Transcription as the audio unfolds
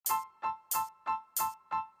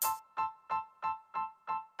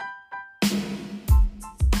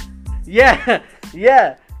Yeah,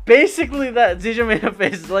 yeah. Basically that. Zija made a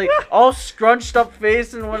face, like, all scrunched up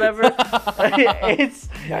face and whatever.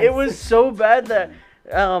 It was so bad that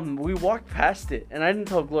we walked past it, and I didn't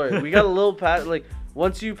tell Gloria. We got a little past, like,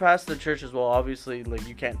 once you pass the church as well, obviously, like,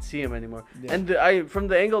 you can't see him anymore. Yeah. And from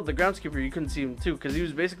the angle of the groundskeeper, you couldn't see him too, because he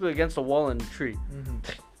was basically against a wall and a tree.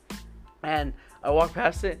 And I walked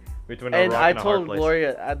past it. And I told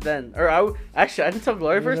Gloria I didn't tell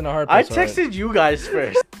Gloria first. I texted you guys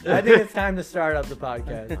first. I think it's time to start up the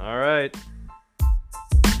podcast.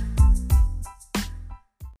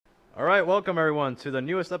 All right, welcome everyone to the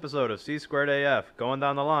newest episode of C Squared AF. Going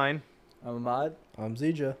down the line. I'm Ahmad. I'm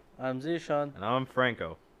Zija. I'm Zishan. And I'm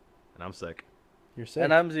Franco. And I'm sick. You're sick.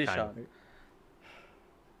 And I'm Zishan.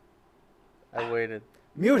 I waited.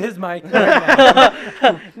 Mute his mic right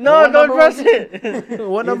now. No, don't press it.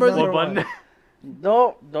 What number is it? Button?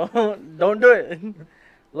 No, don't do it.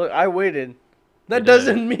 Look, I waited. That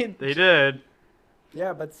doesn't mean They did.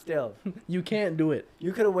 Yeah, but still. you can't do it.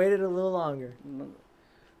 You could have waited a little longer.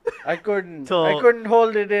 I couldn't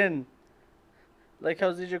hold it in. Like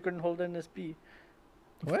how Zija couldn't hold in his pee.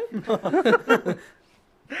 What?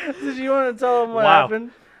 Did you want to tell him what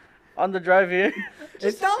happened on the drive here?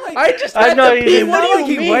 It's not like I know he didn't. What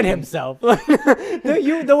do you mean? He wet himself.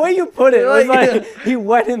 The way you put it was like he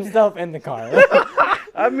wet himself in the car.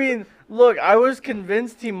 I mean, look, I was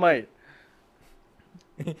convinced he might.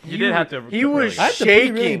 You did have to. He was I had to pee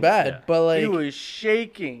shaking really bad, but like he was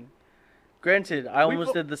shaking. Granted, I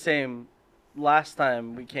almost did the same last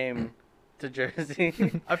time we came to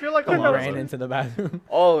Jersey. I feel like a I lot ran of into the bathroom.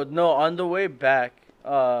 Oh no! On the way back,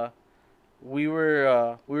 we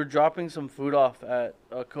were dropping some food off at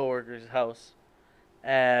a coworker's house,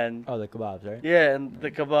 and Oh, the kebabs, right? yeah, and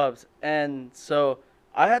the kebabs, and so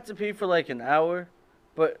I had to pee for like an hour,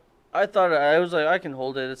 but I was like I can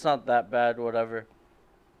hold it. It's not that bad, whatever.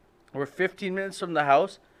 We're 15 minutes from the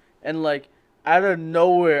house, and like out of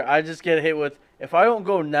nowhere, I just get hit with, if I don't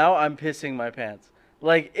go now, I'm pissing my pants.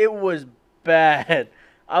 Like it was bad.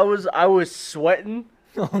 I was sweating.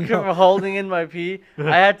 From holding in my pee.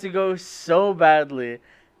 I had to go so badly,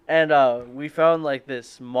 and we found like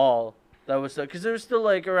this mall that was, because it was still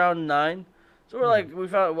like around 9, so we're like,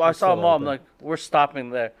 I saw a mall. I'm like, we're stopping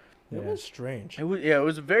there. it was strange. It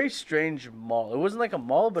was a very strange mall. It wasn't like a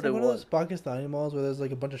mall, but it's like it one was of those Pakistani malls where there's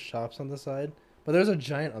like a bunch of shops on the side, but there's a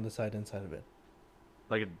giant on the side inside of it.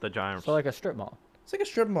 like the giant. So like a strip mall. It's like a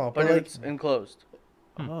strip mall, but but like it's enclosed.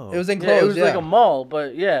 Oh. it was Yeah, enclosed. it was like a mall,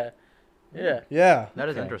 but yeah. Yeah. That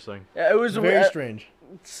is Okay. interesting. Yeah, it was Very strange.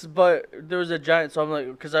 But there was a giant, so I'm like,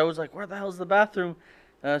 because I was like, where the hell's the bathroom?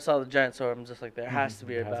 And I saw the giant, so I'm just like, there has to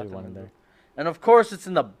be a There has to be bathroom one in there. And of course, it's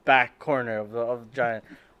in the back corner of the giant.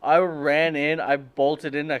 I ran in, I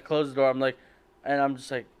bolted in, I closed the door. I'm like, and I'm just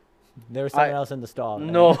like, There was someone else in the stall. right?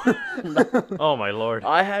 no. Oh my lord.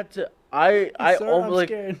 I had to. Sir, I'm almost like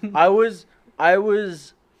scared. I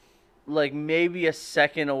was like maybe a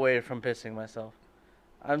second away from pissing myself.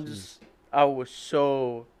 I was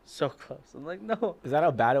so close. I'm like, no. Is that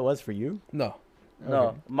how bad it was for you? No. No,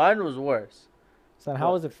 Okay. mine was worse. So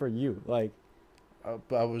how was it for you? Like,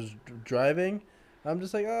 I was driving. I'm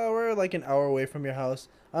just like, oh, we're like an hour away from your house.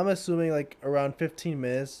 I'm assuming like around 15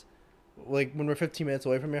 minutes. Like when we're 15 minutes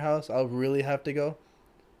away from your house, I'll really have to go.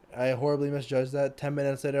 I horribly misjudged that. 10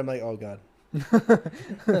 minutes later, I'm like, oh god.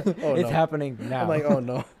 it's happening now. I'm like, oh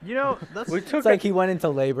no. You know, that's We took It's like he went into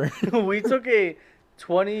labor. we took a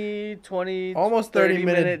 20 Almost 30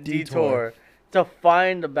 minute detour to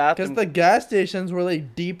find a Because bathroom. the gas stations were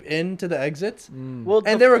like deep into the exits. Well,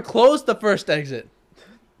 And they were closed the first exit.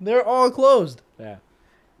 They're all closed. Yeah.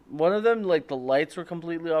 one of them, like the lights were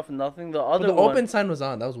completely off and nothing. The But other the one, open sign was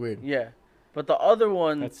on. That was weird. yeah, but the other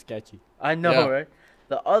one, That's sketchy. I know, Yeah. right?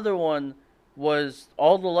 The other one was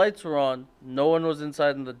all the lights were on, no one was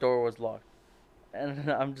inside, and the door was locked.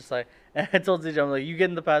 And I'm just like, and I told DJ, I'm like, you get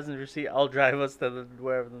in the passenger seat, I'll drive us to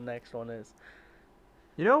wherever the next one is.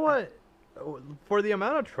 You know what? For the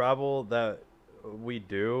amount of travel that we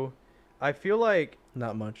do, I feel like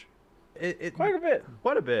Not much. it Quite a bit.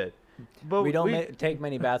 Quite a bit. But We don't take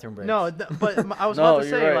many bathroom breaks. No, but I was No, about to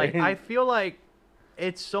you're say, right. like, I feel like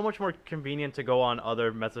it's so much more convenient to go on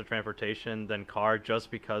other methods of transportation than car, just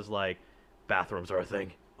because like bathrooms are a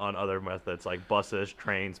thing on other methods, like buses,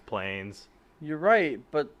 trains, planes. You're right,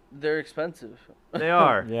 but they're expensive. They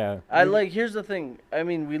are. Yeah. Here's the thing. I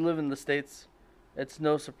mean, we live in the States. It's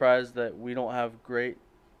no surprise that we don't have great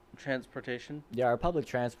transportation. Yeah, our public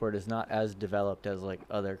transport is not as developed as like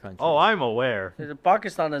other countries. Oh, I'm aware.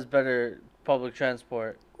 Pakistan has better public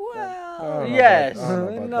transport. Well, I don't know Yes. about- I don't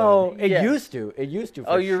know about no, that. it Yeah. used to. It used to. For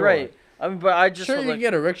Oh, you're sure. right. I mean, but I just Sure, you like can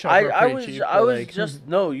get a rickshaw I for I pretty was cheap. I but, was like, just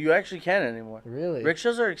no. You actually can't anymore. really.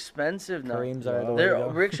 Rickshaws are expensive now. Kareems are the way to They're go.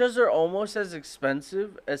 rickshaws are almost as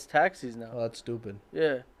expensive as taxis now. Oh, that's stupid.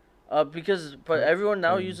 Yeah, but Cor- everyone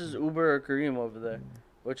now Kareem. uses Uber or Kareem over there,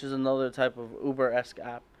 which is another type of Uber-esque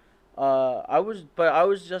app. I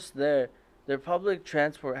was just there. Their public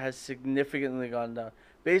transport has significantly gone down.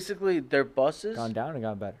 Basically, their buses Gone down or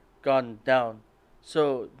gone better? gone down.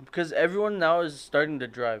 So because everyone now is starting to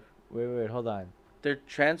drive, Wait, hold on. their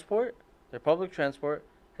public transport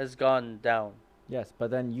has gone down. Yes,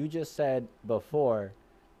 but then you just said before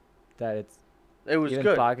that It was even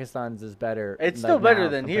good. Pakistan's is better. It's like, still better now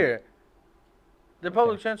than compared- here. The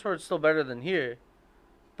public Okay. transport is still better than here,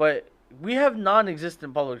 but we have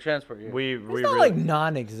non-existent public transport here. We It's we not really, like We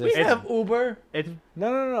non-existent. have Uber. it's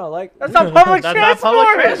No. Like That's not public That's not transport.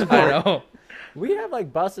 public transport. I know. we have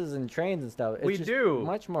like buses and trains and stuff. It's We just do.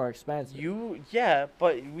 much more expensive. Yeah,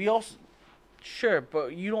 but we also sure,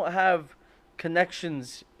 but you don't have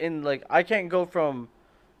connections in like I can't go from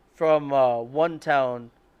one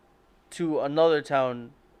town to another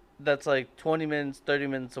town that's like 20 minutes, 30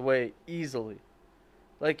 minutes away easily.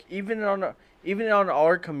 Like even on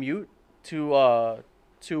our commute to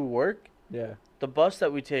work, Yeah. the bus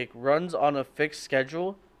that we take runs on a fixed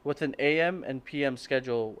schedule with an AM and PM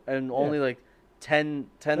schedule and only like 10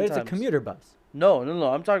 But it's a times. commuter bus. No.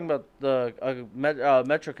 I'm talking about the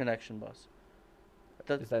Metro Connection bus.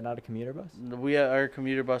 Is that not a commuter bus? Our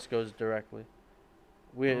commuter bus goes directly.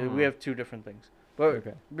 We Hmm. have two different things. But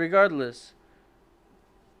Okay. regardless,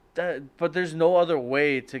 but there's no other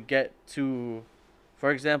way to get to,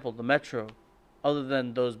 for example, the metro, other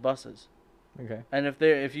than those buses. Okay. And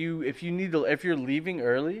if you're leaving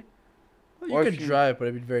early, Well, Or you if could you- drive, but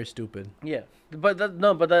it'd be very stupid. yeah.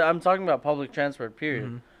 I'm talking about public transport. Period.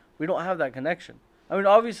 Mhm. We don't have that connection. I mean,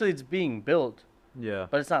 obviously it's being built, yeah.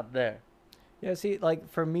 but it's not there. Yeah, see, like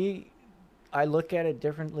for me, I look at it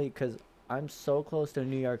differently because I'm so close to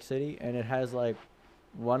New York City, and it has like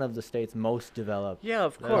one of the state's most developed. Yeah,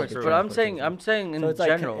 of That's course. true. But I'm Transportation. saying in So it's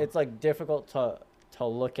general. like it's like difficult to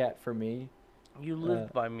look at for me. You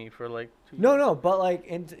lived by me for like 2 years. No, but like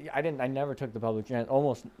I never took the public transit.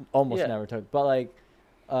 Almost Yeah. never took. But like,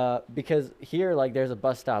 because here like there's a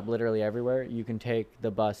bus stop literally everywhere. You can take the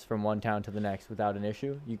bus from one town to the next without an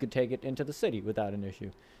issue. You could take it into the city without an issue.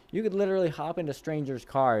 You could literally hop into strangers'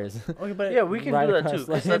 cars. Okay, but Yeah, we can Right do that across, too. 'Cause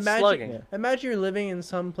like- that's Imagine- slugging. Yeah. imagine you're living in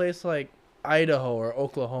some place like Idaho or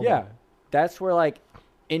Oklahoma. Yeah, that's where like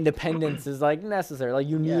independence is like necessary. Like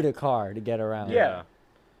you need a car to get around. Yeah.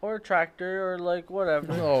 Or a tractor or like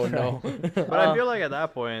whatever. Oh no. But I feel like at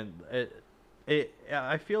that point,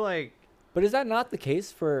 I feel like But is that not the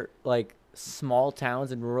case for like small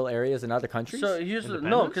towns and rural areas in other countries? So here's no,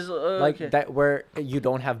 Independence? because like okay. that where you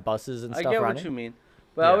don't have buses and I stuff get running. what you mean,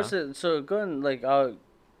 but I Yeah. was so going like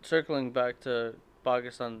circling back to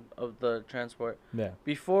Pakistan of the transport. Yeah.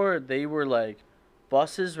 Before they were like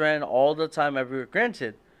buses ran all the time everywhere.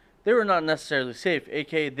 Granted, they were not necessarily safe.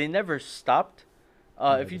 AKA they never stopped.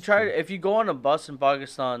 Yeah, If you that's try true. if you go on a bus in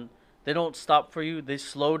Pakistan, they don't stop for you. They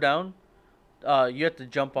slow down. You have to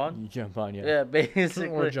jump on. You jump on, yeah. Yeah, basically.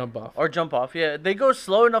 or jump off. Or jump off. Yeah, they go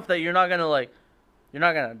slow enough that you're not gonna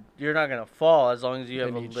fall as long as you have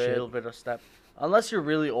a Then eat shit. little bit of step. Unless you're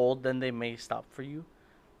really old, then they may stop for you.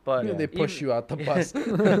 But Yeah, they push you out the bus.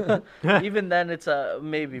 even then, it's a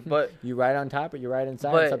maybe. But You ride on top or you ride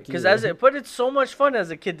inside. It's up to you. but it's so much fun as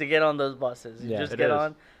a kid to get on those buses. You Yeah. just It get is.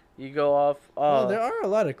 on, you go off. Well, there are a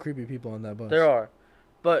lot of creepy people on that bus. There are,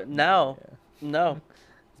 but now, Yeah. no.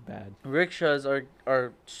 It's bad. Rickshaws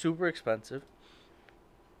are super expensive.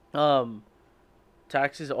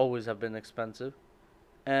 Taxis always have been expensive,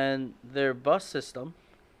 and their bus system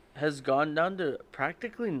has gone down to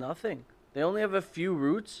practically nothing. They only have a few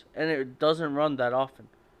routes, and it doesn't run that often.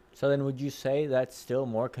 So then would you say that's still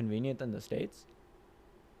more convenient than the States?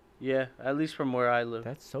 Yeah, at least from where I live.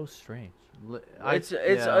 That's so strange.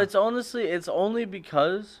 It's honestly it's only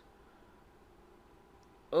because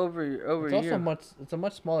over It's here also it's a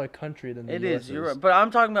much smaller country than the it US is. You're right, but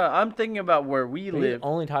I'm thinking about where we But you're live.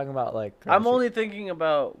 only talking about like. I'm grocery- only thinking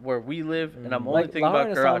about where we live, and I'm only like thinking Lahore about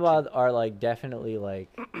and Karachi. Islamabad are like definitely like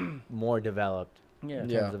more developed Yeah, in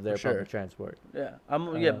Yeah, terms of their for sure. public transport. yeah. Um,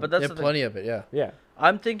 But They that's have the thing. plenty of it, yeah. Yeah.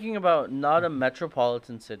 I'm thinking about not a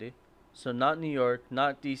metropolitan city, so not New York,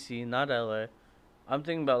 not DC, not LA. I'm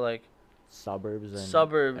thinking about like Suburbs and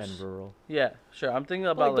Suburbs. and rural. yeah, sure. I'm thinking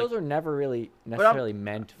But, about like, those are never really I'm- necessarily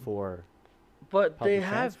meant for. but they public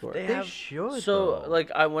have transport. they They have should. so though. like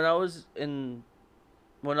when I was in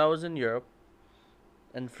Europe,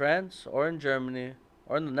 in France or in Germany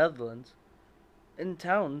or in the Netherlands, in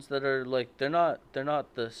towns that are like they're not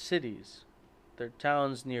the cities, they're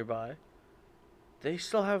towns nearby. They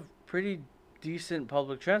still have pretty decent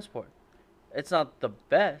public transport. It's not the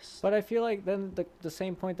best. But I feel like then the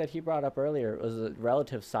same point that he brought up earlier was the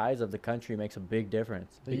relative size of the country makes a big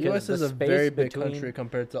difference. The Because U.S. the is a space very big between- country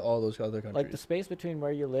compared to all those other countries. Like the space between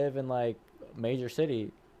where you live and like major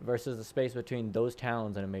city versus the space between those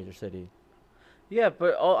towns and a major city. Yeah,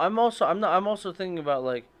 but I'm also thinking about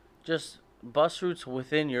like just bus routes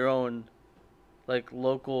within your own like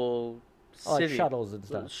local Oh, like city. shuttles and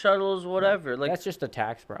stuff. Shuttles, whatever. Like That's just a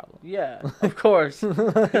tax problem. yeah, of course.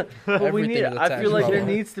 But we Everything need. is a I tax feel like there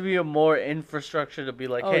problem. needs to be a more infrastructure to be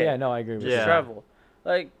like, Oh hey, yeah, no, I agree with just Yeah. you. travel.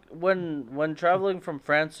 Like when traveling from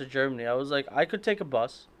France to Germany, I was like, I could take a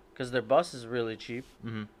bus because their bus is really cheap.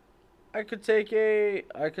 Mm-hmm. I could take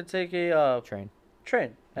a Train.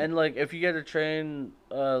 train, and like if you get a train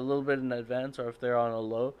a little bit in advance, or if they're on a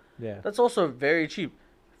low, Yeah. that's also very cheap,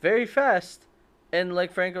 very fast, and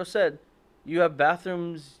like Franco said, you have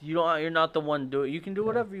bathrooms. You're not the one do it. You can do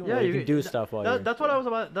whatever you Yeah, want. you can do th- stuff while you're. That's what I was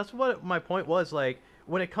about. That's what my point was. Like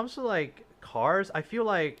when it comes to like cars, I feel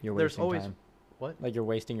like You're there's wasting always time. what? Like you're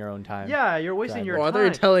wasting your own time. Yeah, you're wasting Driving. your Oh, I thought time. you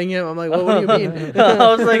were telling him. I'm like, what do you mean?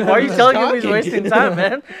 I was like, why are you Just telling him he's talking. wasting time,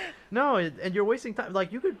 man? No, and you're wasting time.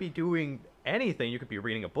 Like you could be doing anything. You could be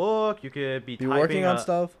reading a book. You could be Be typing working on a-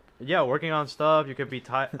 stuff. Yeah, working on stuff. You could be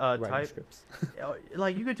Writing type. scripts.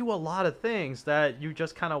 Like you could do a lot of things that you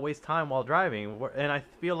just kind of waste time while driving. And I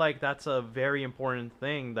feel like that's a very important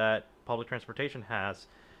thing that public transportation has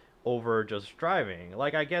over just driving.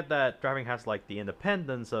 Like I get that driving has like the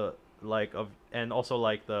independence of and also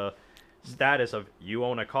like the status of you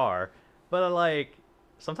own a car, but like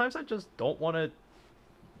sometimes I just don't want to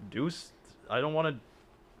I don't want to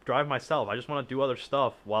drive myself. I just want to do other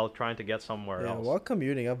stuff while trying to get somewhere Yeah, else. while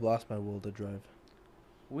commuting, I've lost my will to drive.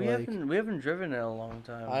 We Like- haven't driven in a long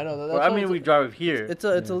time. I know, Well, that's I what mean, it's- we drive here. It's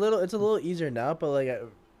a little easier now, but like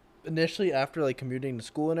initially after like commuting to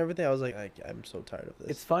school and everything, I was like, I'm so tired of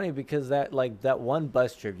this. It's funny because that one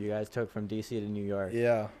bus trip you guys took from DC to New York,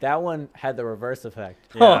 Yeah. that one had the reverse effect.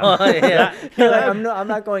 Oh, yeah. You're like, I'm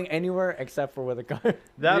not going anywhere except for with a car.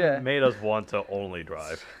 That Yeah. made us want to only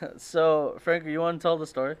drive. So, Franco, you want to tell the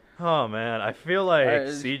story? Oh man, I feel like Alright.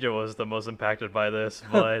 CJ was the most impacted by this,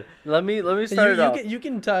 but Let me start it off. You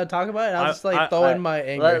can talk about it. And I'll I- just like I- throw I- in my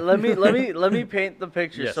anger. Let me paint the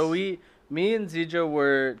picture. So Yes. me and Zija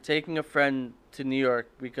were taking a friend to New York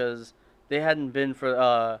because they had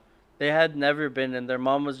never been, and their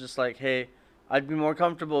mom was just like, hey, I'd be more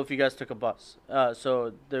comfortable if you guys took a bus.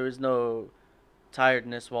 So there was no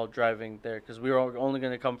tiredness while driving there because we were only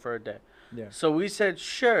gonna come for a day. Yeah. So we said,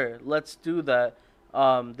 sure, let's do that.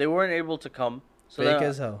 They weren't able to come. So Fake then-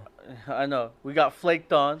 as hell. I know. We got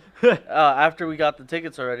flaked on after we got the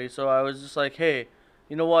tickets already. So I was just like, hey,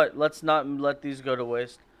 you know what? Let's not let these go to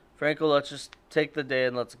waste. Franco, let's just take the day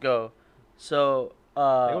and let's go. So,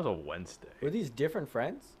 I think it was a Wednesday. Were these different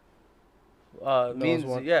friends? me No, it was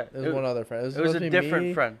and one, yeah, it was one other friend. it was supposed a to be different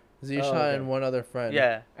me, friend. Zishan Oh, okay. and one other friend.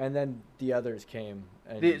 Yeah. And then the others came.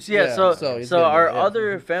 And Yeah, Yeah, so so he's so getting our it, yeah.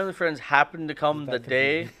 other family friends happened to come Is the that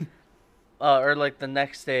day, or like the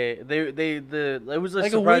next day. It was a Like a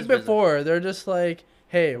surprise week visit. before, they're just like,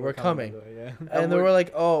 "Hey, we're coming," Yeah. and then we're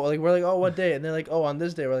like, "Oh, what day?" And they're like, "Oh, on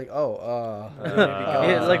this day." We're like, "Oh,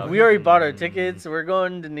 Yeah, like we already bought our tickets. We're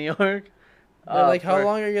going to New York. They're like, how for-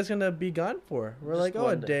 long are you guys gonna be gone for?" We're Just like, "Oh, a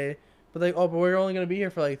one day." But like, "Oh, but we're only gonna be here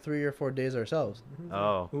for like 3 or 4 days ourselves."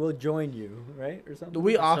 Oh. We'll join you, right, or something.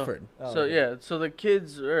 We So- offered. Oh, So okay. yeah, so the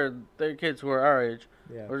kids or their kids who are our age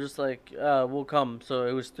Yeah. were just like, we'll come. So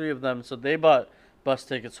it was 3 of them. So they bought bus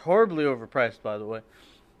tickets, horribly overpriced, by the way,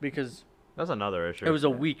 because That's another issue. it was a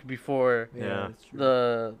week before Yeah. that's true.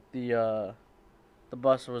 the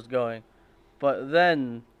bus was going. But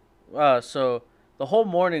then, so the whole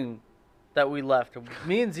morning that we left,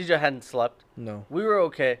 me and Zija hadn't slept. No. We were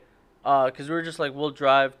okay, cause we were just like, we'll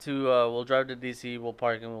drive to DC, we'll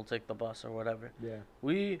park and we'll take the bus or whatever. Yeah.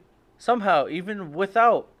 We somehow, even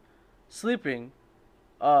without sleeping,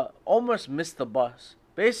 almost missed the bus.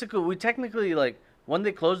 Basically, we technically like when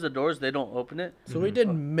they close the doors, they don't open it. So we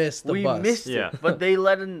didn't miss the we bus. missed Yeah. it, but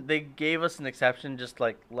they gave us an exception, just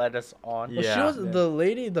like let us on. Well, Yeah. she was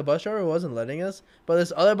the bus driver wasn't letting us, but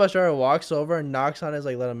this other bus driver walks over and knocks on his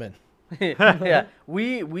like, let him in. Yeah,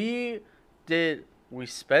 we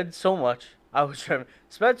sped so much. I was driving,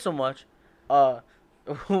 sped so much.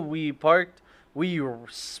 We parked. We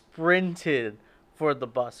sprinted for the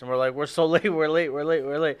bus, and we're like, we're so late. We're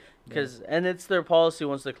late. Because and it's their policy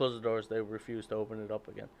once they close the doors, they refuse to open it up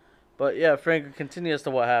again. But yeah, Frank, continue as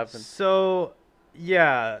to what happened. So,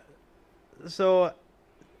 yeah. So,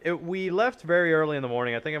 we left very early in the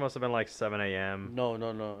morning. I think it must have been like 7 a.m. No,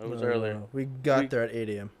 no, no. It was No, earlier. no. We got We- there at 8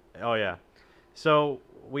 a.m. Oh yeah. So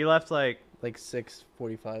we left like Like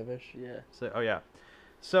 6:45 ish. Yeah. so. Oh yeah.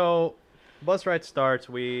 So bus ride starts.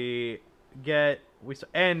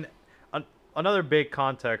 Another big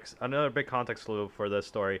context clue for this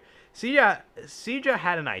story. Sija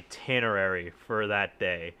had an itinerary for that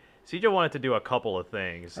day. Sija wanted to do a couple of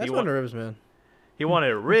things. That's one of ribs, man. He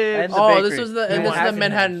wanted ribs. And the Oh, this bakery. was the He and this is the wanted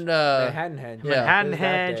Manhattan. Manhattan Henge. Yeah. Manhattan It was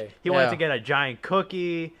that Henge. day. He wanted Yeah. to get a giant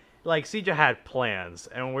cookie. Like Sija had plans,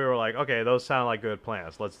 and we were like, okay, those sound like good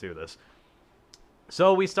plans. Let's do this.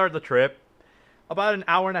 So we start the trip. About an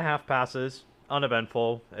hour and a half passes,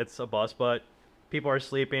 uneventful. It's a bus, but people are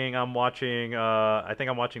sleeping. I'm watching. I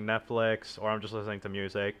think I'm watching Netflix, or I'm just listening to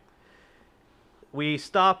music. We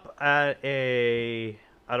stop at a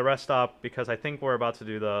rest stop because I think we're about to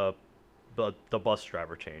do the bus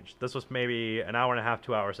driver change. This was maybe an hour and a half,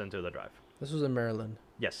 2 hours into the drive. This was in Maryland.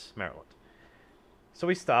 Yes, Maryland. So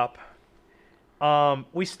we stop.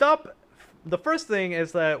 The first thing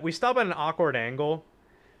is that we stop at an awkward angle.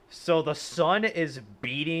 So the sun is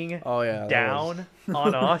beating Oh yeah. that down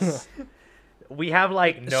on us. We have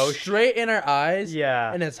like was- no straight in our eyes.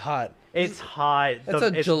 yeah. And it's hot. It's hot. That's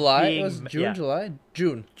It's July. It being- was June, yeah, July,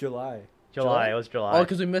 June. July. July. It was July. Oh,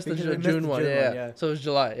 because we missed the Because we missed June the one. June Yeah, one, yeah. yeah. So it was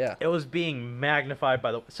July. Yeah. It was being magnified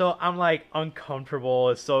by the. So I'm like uncomfortable.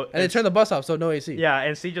 It's so. And they it's- turned the bus off, so no AC. Yeah,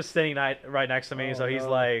 and C just sitting right next to me, Oh, so he's no.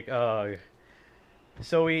 like,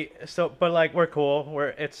 but like we're cool.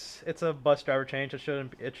 It's a bus driver change. It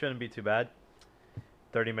shouldn't be too bad.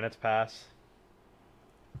 30 minutes pass.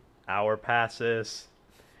 Hour passes.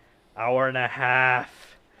 Hour and a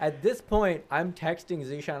half. At this point, I'm texting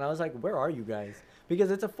Zishan. I was like, "Where are you guys?" Because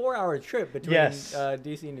it's a 4-hour trip between Yes.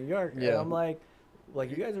 DC and New York. And Yeah. I'm like,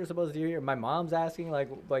 you guys are supposed to be here. My mom's asking, like.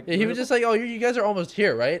 Yeah, he was just like, "Oh, you guys are almost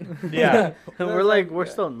here, right?" Yeah, We're like, we're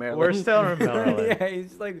still in Maryland. we're still in Maryland. yeah,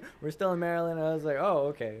 he's like, we're still in Maryland. And I was like, oh,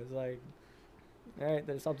 okay. It's like, all right,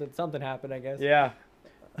 there's something happened, I guess. Yeah.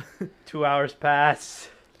 2 hours pass.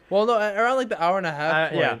 Well, no, around like the hour and a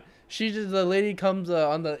half point, Yeah. the lady comes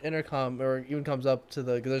on the intercom, or even comes up to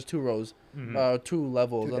because there's 2 rows, Mhm. 2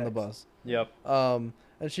 levels Two on the decks. bus. Yep. And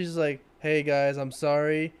she's like, "Hey guys, I'm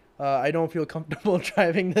sorry. I don't feel comfortable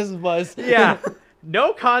driving this bus." Yeah.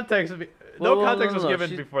 No context. No Well, context was no.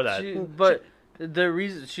 given She- before that. But the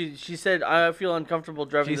reason she said I feel uncomfortable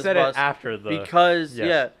driving She this said bus it after the. because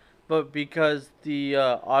yes. because the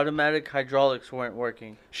automatic hydraulics weren't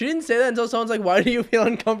working. She didn't say that until someone's like, "Why do you feel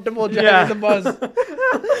uncomfortable driving Yeah. the bus?"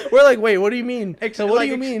 We're like, "Wait, what do you mean?" So what do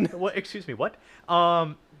you Like, mean? What? Excuse me. What?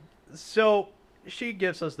 So she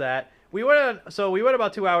gives us that. We went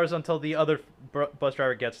about 2 hours until the other bus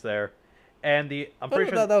driver gets there, and I'm But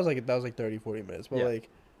pretty sure that was like 30, 40 minutes, but Yeah. like,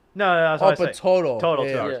 no, that's oh, what I but say. total, Total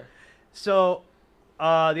yeah, 2 yeah. hours. So,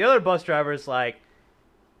 the other bus driver is like,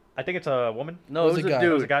 I think it's a woman. No, It was it was a a guy. It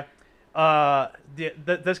was dude. a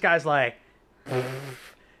guy. This guy's like,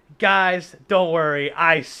 guys, don't worry,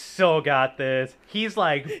 I so got this. He's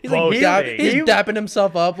like, He's like, boasting. he's He- dapping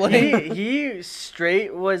himself up, like, he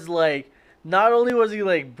straight was like, not only was he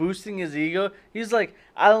like boosting his ego, he's like,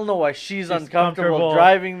 I don't know why she's uncomfortable comfortable.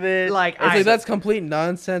 driving this. Like, it's like that's complete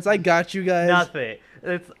nonsense. I got you guys. nothing.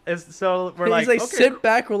 It's so we're He's like, okay, sit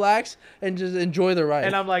back, relax, and just enjoy the ride.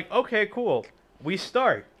 and I'm like, okay, cool. We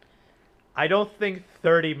start. I don't think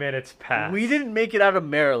 30 minutes passed. we didn't make it out of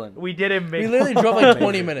Maryland. We didn't make. we literally drove like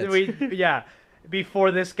 20 minutes. Yeah. Before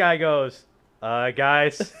this guy goes,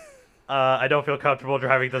 guys, I don't feel comfortable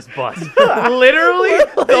driving this bus. Literally,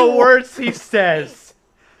 the words he says.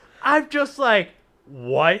 I'm just like,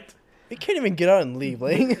 what? We can't even get out and leave.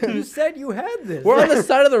 Like, You said you had this. we're on the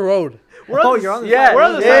side of the road. Oh, you're on the yeah, side. we're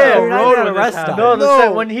on the yeah, side of the you're not road even at when a this rest stop. happened. No,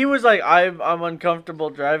 No. when he was like, I'm uncomfortable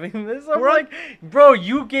driving this, I'm We're on- like, bro,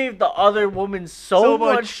 you gave the other woman so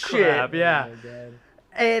much shit. crap. Yeah. Oh my God.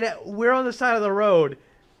 And we're on the side of the road.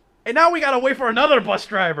 And now we gotta wait for another bus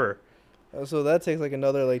driver. So that takes like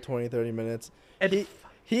another like 20, 30 minutes. And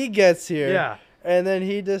He gets here. yeah. And then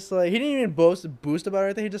he just like, he didn't even boost about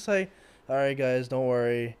anything. He just like, "All right, guys, don't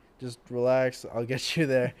worry. Just relax. I'll get you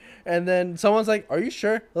there." And then someone's like, "Are you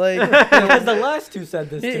sure?" Like, Because the last two said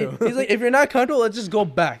this too. he's like, "If you're not comfortable, let's just go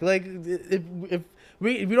back. Like, if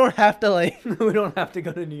we don't have to like." We don't have to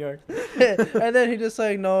go to New York. And then he just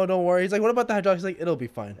like, "No, don't worry." He's like, "What about the hydraulics?" He's like, "It'll be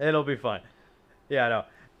fine." It'll be fun. Yeah, I know.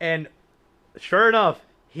 And sure enough,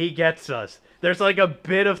 he gets us. There's like a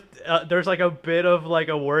bit of like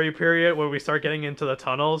a worry period where we start getting into the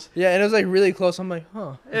tunnels. Yeah, and it was like really close. I'm like,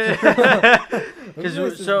 huh. Because This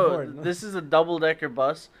is so important. this is a double-decker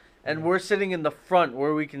bus, and we're sitting in the front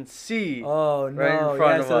where we can see. Oh no! Right in front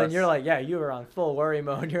Yeah, of so then us. you're like, yeah, you were on full worry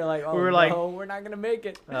mode. You're like, oh were no, like, we're not gonna make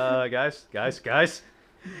it. Guys,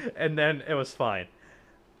 and then it was fine.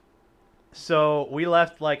 So we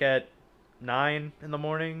left like at 9 in the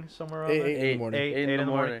morning, somewhere around there. Eight in the morning. Eight in the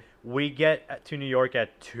morning. We get to New York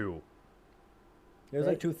at 2. It was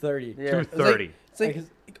like 2:30. Yeah. 2:30. It's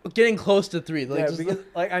like getting close to 3. Like, Yeah, just, because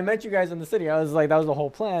like I met you guys in the city. I was like, that was the whole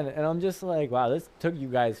plan, and I'm just like, wow, this took you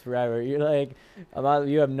guys forever. You're like,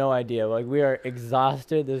 you have no idea. Like we are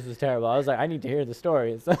exhausted. This was terrible. I was like, I need to hear the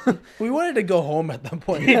story. So we wanted to go home at that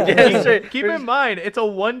point. Yeah, straight- Keep in mind, it's a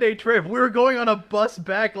 1-day trip. We were going on a bus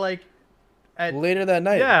back like at Later that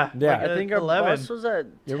night. yeah. Yeah. like I think at our 11. bus was at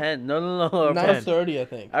You're- 10. No. Our, 9:30, I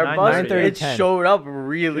think. our 9:30. bus 9:30, it 10. showed up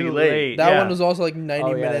really Too late. That yeah. one was also like 90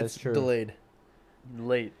 Oh, yeah, that's minutes true. delayed.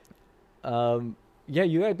 Late. yeah,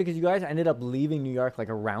 you guys because you guys ended up leaving New York like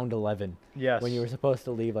around 11 Yes. when you were supposed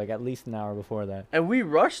to leave like at least an hour before that. And we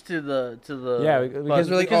rushed to the Yeah, bus because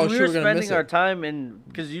we're like, because oh, we shit, were we're gonna spending miss our it. time in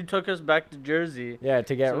because you took us back to Jersey. Yeah,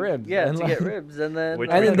 to get So- ribs. Yeah, and, to like- get ribs, and then Which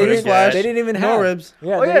And we then couldn't they get. didn't even No have ribs.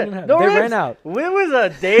 Yeah, oh they yeah, didn't even have, no they ribs. ran out. It was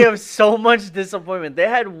a day of so much disappointment. They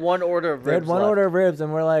had one order of They ribs. had one left. order of ribs,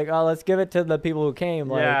 and we're like, oh, let's give it to the people who came.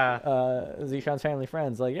 Like, Yeah. Zishan's family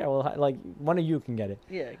friends. Like, yeah, well, like one of you can get it.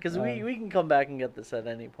 Yeah, because Um, we can come back and get this at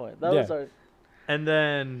any point. That Yeah. was our.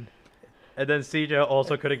 And then CJ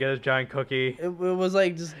also couldn't get his giant cookie. It was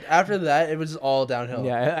like just after that, it was just all downhill.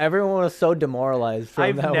 Yeah, everyone was so demoralized from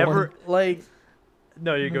I've that never one. Like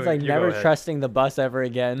No, you go. It's like you go never ahead. trusting the bus ever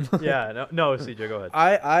again. Yeah, no, CJ, go ahead.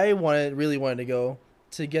 I really wanted to go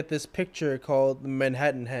to get this picture called the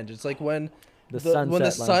Manhattan Henge. It's like when The when the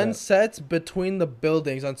sunset sun lines sets between the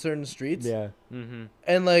buildings on certain streets. up. Yeah, Mm-hmm.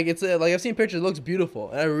 And like it's like I've seen pictures, it looks beautiful,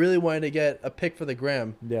 and I really wanted to get a pic for the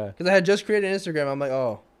gram yeah. because I had just created an Instagram. I'm like,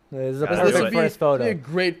 oh, This is a Gotta do this perfect it. would be, first photo. this would be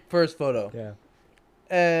a great first photo. Yeah,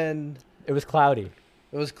 And it was cloudy.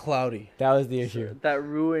 it was cloudy. That was the issue. That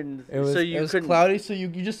ruined. It was- so it you It was couldn't. cloudy, so you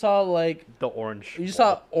just saw like The orange. you just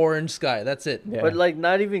saw orange sky. That's it. Yeah. But like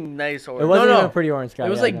not even nice or. It wasn't no. even a pretty orange sky. It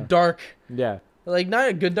was yeah, like no. dark, Yeah, like not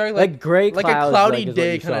a good dark, like gray like clouds. a cloudy like, is what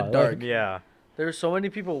day you kinda saw. Like, dark. Yeah. There were so many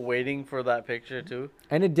people waiting for that picture too.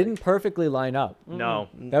 and it didn't perfectly line up. No.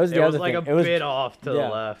 That was It the was other like thing. a It was bit off to yeah.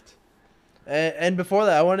 the left. And before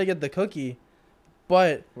that, I wanted to get the cookie,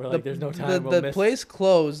 but We're like, "There's no time, The, we'll miss." place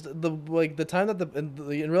closed. The time that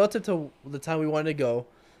in relative to the time we wanted to go,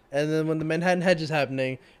 and then when the Manhattan Hedge is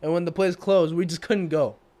happening, and when the place closed, we just couldn't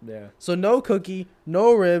go. Yeah. So no cookie,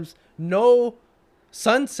 no ribs, no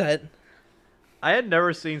sunset, I had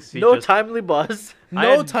never seen CJ. No timely bus.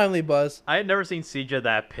 no timely bus. I had never seen CJ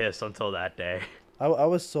that pissed until that day. I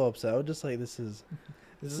was so upset. I was just like, this is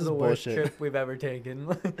This is is the worst bullshit. trip we've ever taken.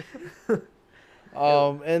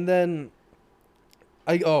 and then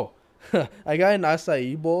I got an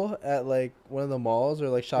acai bowl at like one of the malls or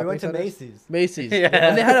like we shopping went to centers. Macy's. Macy's. Yeah.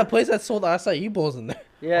 And they had a place that sold acai bowls in there.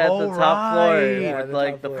 Yeah, at the Oh, top floor right. Yeah, with the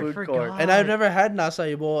like top the floor. food I court. forgot. And I've never had an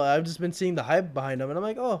acai bowl. I've just been seeing the hype behind them, and I'm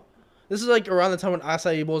like, oh, this is like around the time when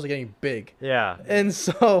acai bowls are getting big, Yeah. and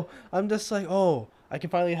so I'm just like, oh, I can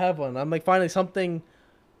finally have one. I'm like, finally something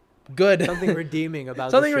good, Something redeeming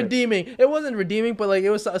about something this trip. redeeming. It wasn't redeeming, but like it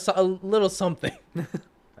was a little something.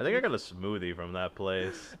 I think I got a smoothie from that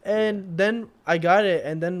place. And then I got it,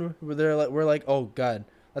 and then we're like, oh god,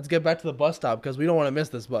 let's get back to the bus stop because we don't want to miss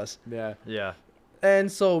this bus. Yeah. Yeah.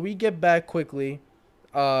 And so we get back quickly.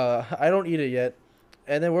 I don't eat it yet,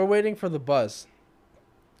 and then we're waiting for the bus.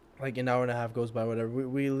 Like an hour and a half goes by, whatever.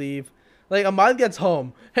 We leave. Like Ahmad gets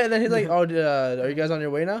home, and then he's like, "Oh, are you guys on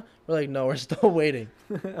your way now?" We're like, "No, we're still waiting."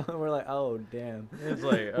 We're like, oh damn. It's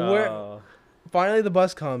like, Where- Finally, the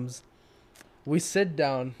bus comes. We sit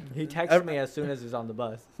down. He texted Ev- me as soon as he was on the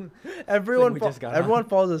bus. Everyone, we just got everyone on.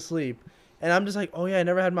 falls asleep, and I'm just like, "Oh yeah, I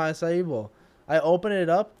never had my acai bowl." I open it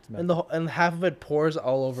up, Smell. and half of it pours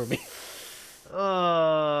all over me.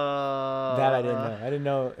 That I didn't know. I didn't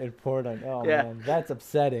know it poured on. Oh Yeah. man, that's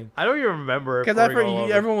upsetting. I don't even remember. it Because pouring all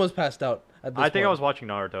over. everyone was passed out. At this I think I point. was watching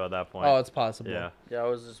Naruto at that point. Oh, it's possible. yeah. Yeah, I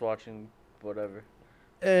was just watching whatever.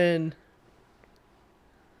 And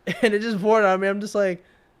it just poured on me. I'm just like,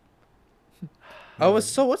 I was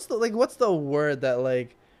so what's the word that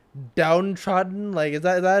like downtrodden, like is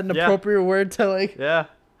that an Yeah. appropriate word to like? Yeah.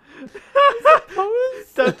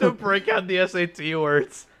 Time to break out the SAT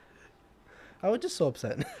words. I was just so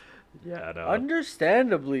upset. Yeah, no.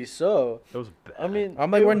 Understandably so. It was bad. I mean, I'm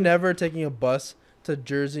like, it we're was- never taking a bus to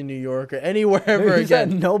Jersey, New York, or anywhere ever He said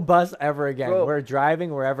again. no bus ever again. Bro. We're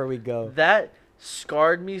driving wherever we go. That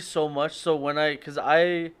scarred me so much. So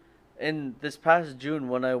in this past June,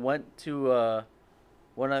 when I went to,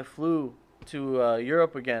 when I flew to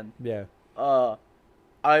Europe again. Yeah.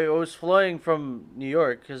 I was flying from New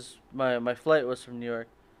York because my flight was from New York.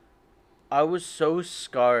 I was so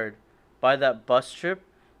scarred by that bus trip.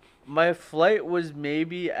 My flight was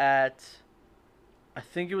maybe at, I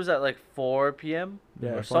think it was at like 4 p.m.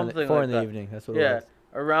 Yeah. or 4 in the, something 4 like in the that. evening. That's what it Yeah, was.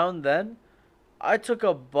 around then. I took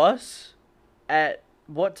a bus at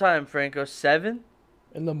what time, Franco? 7?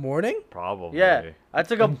 In the morning? Probably. Yeah, I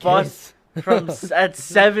took a In bus case. at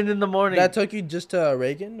 7 in the morning. That took you just to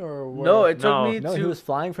Reagan or where? No, it took No. me No, to. he was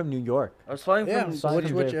flying from New York. I was flying Yeah. from. So flying which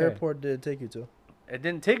from which JFK. airport did it take you to? It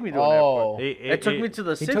didn't take me to an Oh. airport. It took me to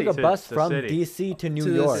the He city. took a bus the from city. D.C. to New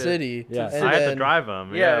to York. the city. Yeah. And I had to then- drive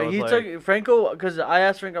him. Yeah, it was he like, took Franco because I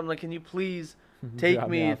asked Franco. I'm like, can you please take Drop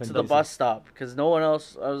me off in to the DC. bus stop? Because no one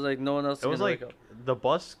else. I was like, no one else. It is was gonna like wake up. the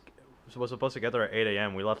bus was supposed to get there at 8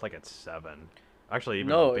 a.m. We left like at 7. Actually, even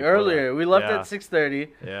No, before earlier. that. We left Yeah. at 6:30.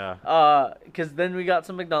 Yeah. Because then we got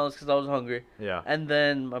some McDonald's because I was hungry, Yeah. and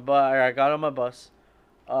then I got on my bus,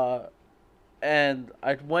 and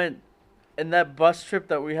I went, and that bus trip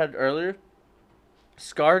that we had earlier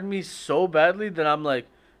scarred me so badly that I'm like,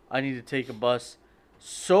 I need to take a bus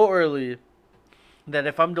so early that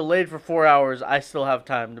if I'm delayed for 4 hours, I still have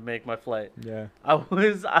time to make my flight. Yeah.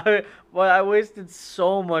 I wasted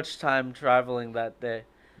so much time traveling that day.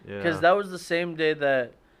 Yeah. Because that was the same day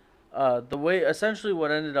that, the way essentially what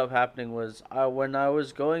ended up happening was when I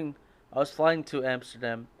was flying to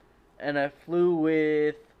Amsterdam, and I flew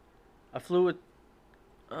with, I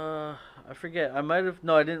forget. I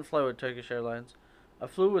didn't fly with Turkish Airlines. I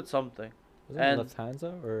flew with something. Was it And-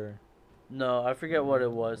 Lufthansa or? No, I forget what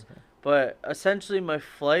it was. Okay. But essentially, my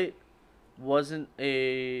flight wasn't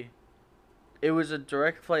a. It was a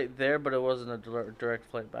direct flight there, but it wasn't a direct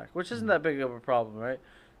flight back, which isn't that big of a problem, right?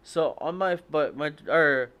 So on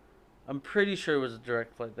I'm pretty sure it was a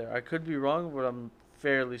direct flight there. I could be wrong, but I'm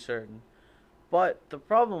fairly certain. But the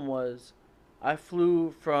problem was, I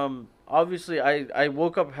flew from obviously I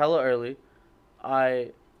woke up hella early.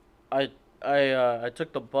 I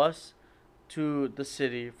took the bus to the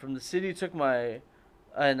city. From the city,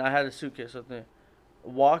 and I had a suitcase with me.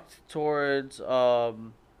 Walked towards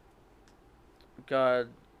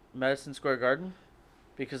Madison Square Garden,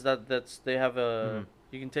 because they have a Mhm.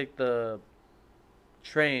 you can take the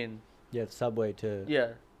train. Yeah, the subway to Yeah,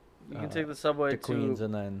 you can take the subway to Queens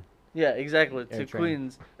and then yeah, exactly, Air to train.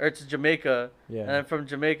 Queens or to Jamaica, yeah and then from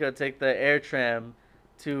Jamaica take the air tram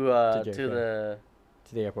to JFK. to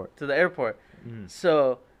the airport. the airport. Mhm.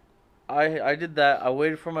 So, I did that. I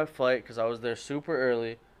waited for my flight because I was there super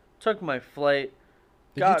early. Took my flight.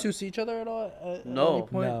 Did God. you two see each other at all? At No. any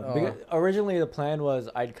point? No, Oh. because originally the plan was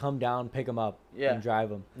I'd come down, pick him up, Yeah. and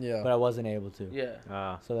drive him, Yeah. but I wasn't able to.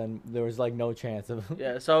 Yeah, So then there was like no chance of.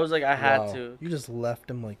 yeah. So I was like, I had Wow. to. You just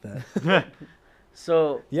left him like that.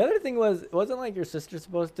 So The other thing was, wasn't like your sister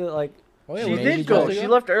supposed to like? Oh, yeah, she was maybe did go. just- She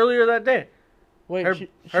left earlier that day. Wait, her- she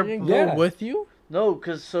her- didn't Yeah. go with you? No,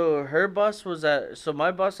 cause her bus was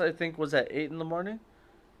my bus I think was at 8 in the morning,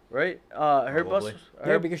 right? Her Probably. bus.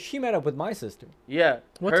 Yeah, because she met up with my sister. Yeah.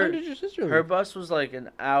 What her, time did your sister leave? Her bus was like an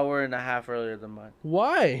hour and a half earlier than mine.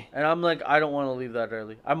 Why? And I'm like, I don't want to leave that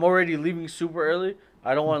early. I'm already leaving super early.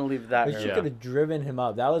 I don't want to leave that But she early. could have driven him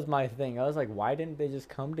up. That was my thing. I was like, why didn't they just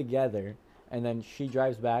come together, and then she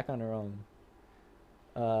drives back on her own?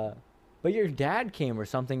 But your dad came or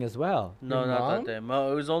something as well. No, Your not mom? that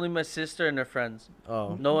day. It was only my sister and her friends.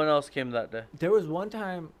 Oh. No one else came that day. There was one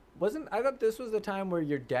time, I thought this was the time where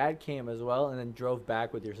your dad came as well and then drove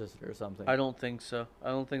back with your sister or something. I don't think so. I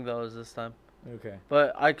don't think that was this time. Okay.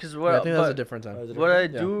 But Yeah, I think that was a different That time. was a what I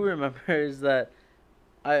different- do remember is that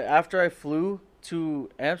after I flew to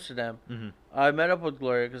Amsterdam, Mhm. I met up with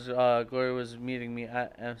Gloria because Gloria was meeting me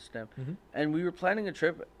at Amsterdam, Mhm. and we were planning a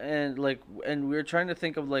trip, and we were trying to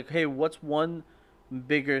think of like, hey, what's one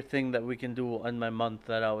bigger thing that we can do in my month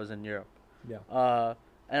that I was in Europe. Yeah.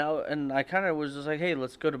 And I kind of was just like, hey,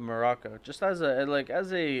 let's go to Morocco, just as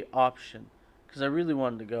a option, because I really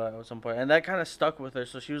wanted to go at some point, and that kind of stuck with her.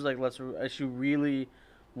 So she was like, she really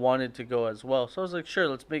wanted to go as well. So I was like, sure,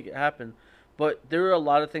 let's make it happen. But there were a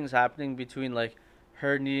lot of things happening between like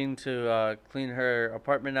her needing to clean her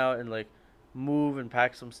apartment out and like move and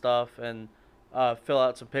pack some stuff and fill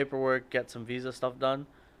out some paperwork, get some visa stuff done.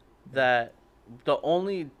 That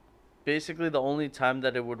basically the only time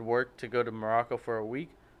that it would work to go to Morocco for a week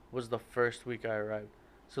was the first week I arrived.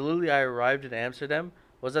 So literally I arrived in Amsterdam,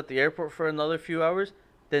 was at the airport for another few hours,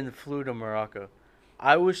 then flew to Morocco.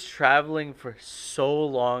 I was traveling for so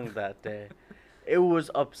long that day. It was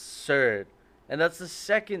absurd. And that's the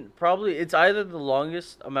second, probably, it's either the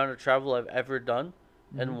longest amount of travel I've ever done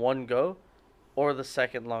in Mhm. one go, or the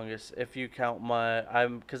second longest if you count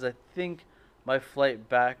because I think my flight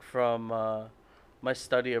back from my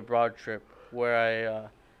study abroad trip, where I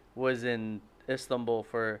was in Istanbul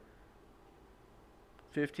for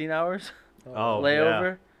 15 hours Oh,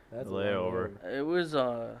 layover. That's a long Layover. It was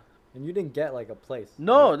And you didn't get like a place.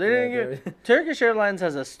 no, right? they didn't get. Turkish Airlines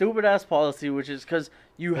has a stupid ass policy, which is because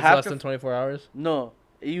you It's have less to than 24 hours. no,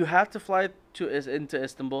 you have to fly into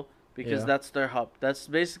Istanbul because Yeah. that's their hub. That's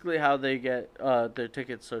basically how they get their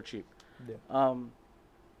tickets so cheap. Yeah.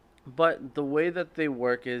 But the way that they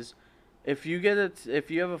work is, if you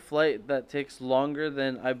have a flight that takes longer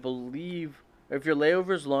than I believe, or if your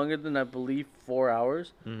layover is longer than I believe 4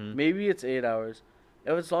 hours, Mm-hmm. maybe it's 8 hours.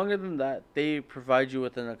 If it's longer than that, they provide you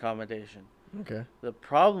with an accommodation. Okay. The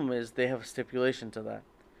problem is they have a stipulation to that.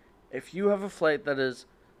 If you have a flight that is,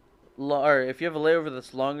 or if you have a layover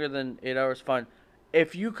that's longer than 8 hours, fine.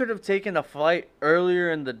 If you could have taken a flight earlier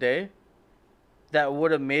in the day, that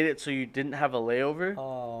would have made it so you didn't have a layover.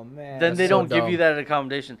 Oh man. Then That's they so don't give you dumb. that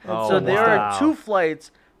accommodation. Oh, So there wow. are 2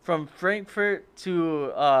 flights from Frankfurt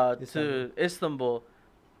to Istanbul. Istanbul,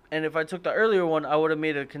 and if I took the earlier one, I would have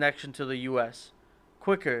made a connection to the U.S.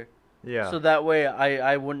 quicker. Yeah. So that way,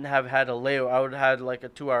 I wouldn't have had a layover. I would have had like a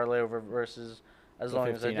 2-hour layover versus as The long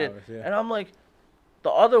as I 15 did. hours, yeah. And I'm like, the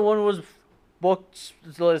other one was booked,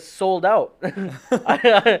 sold out.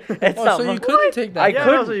 It's Oh, not so my- you couldn't take that. I Yeah,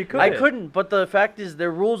 couldn't. so you I couldn't. couldn't. But the fact is,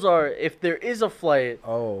 their rules are if there is a flight.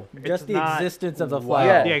 Oh. Just It's the not- existence of the Wow. flight.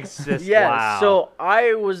 Yeah. The exist. Yeah, Wow. so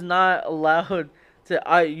I was not allowed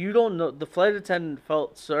to. You don't know. The flight attendant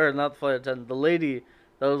felt, sir, not the flight attendant, the lady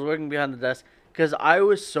that was working behind the desk, because I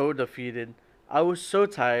was so defeated. I was so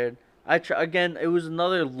tired. Again, it was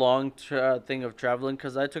another long thing of traveling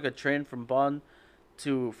because I took a train from Bonn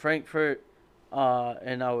to Frankfurt,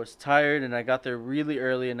 and I was tired and I got there really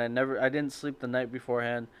early and I didn't sleep the night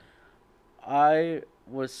beforehand. I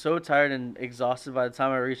was so tired and exhausted by the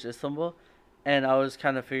time I reached Istanbul, and I was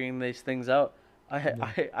kind of figuring these things out.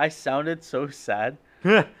 I sounded so sad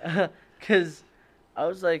because I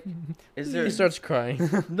was like, "Is there?" He starts crying.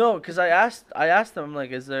 No, because I asked them, I'm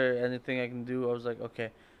like, "Is there anything I can do?" I was like,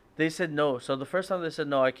 "Okay." They said no. So the first time they said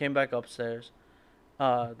no, I came back upstairs.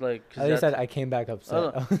 Like, 'cause I just that's- said I came back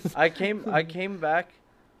upset. I came back.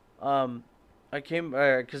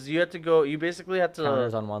 Because you had to go. You basically had to.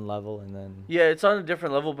 Counters on one level and then. Yeah, it's on a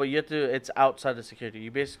different level, but you have to. It's outside of security. You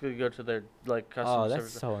basically go to their like customer Oh, that's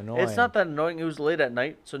service. so annoying. It's not that annoying. It was late at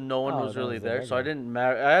night, so no one Oh, was no really one's there, there. So I okay. didn't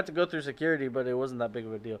matter. I had to go through security, but it wasn't that big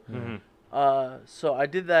of a deal. Mm-hmm. So I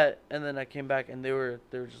did that, and then I came back, and they were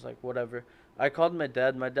just like whatever. I called my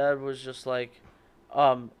dad. My dad was just like,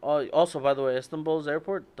 also by the way, Istanbul's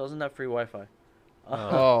airport doesn't have free Wi-Fi.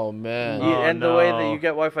 Oh man. Oh, And the way that no. you get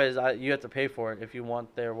Wi-Fi is you have to pay for it if you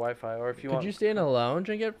want their Wi-Fi, or if you Could want. you stay in a lounge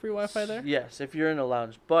and get free Wi-Fi there? Yes, if you're in a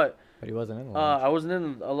lounge, but. But he wasn't in the lounge. I wasn't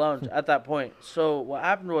in a lounge at that point. So what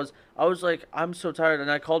happened was I was like, I'm so tired,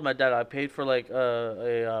 and I called my dad. I paid for like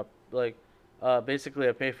basically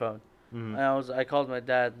a payphone, Mm-hmm. and I called my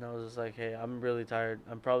dad, and I was just like, hey, I'm really tired.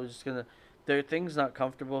 I'm probably just gonna. Their thing's not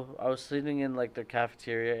comfortable. I was sitting in like their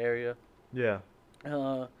cafeteria area, Yeah.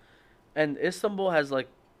 and Istanbul has like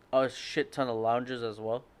a shit ton of lounges as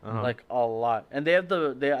well, Uh-huh. like a lot. And they have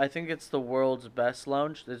I think it's the world's best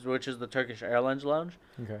lounge, which is the Turkish Airlines lounge.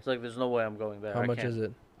 Okay. It's like there's no way I'm going there. How I much can't. is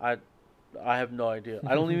it? I have no idea.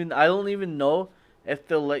 I don't even know if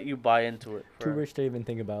they'll let you buy into it. Too rich to even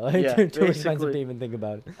think about. Like, Yeah, too expensive basically. to even think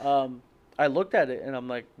about it. I looked at it and I'm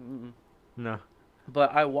like, mm-mm. No.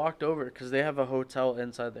 But I walked over because they have a hotel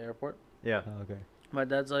inside the airport. Yeah. Oh, okay. My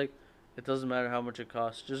dad's like, it doesn't matter how much it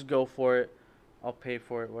costs, just go for it. I'll pay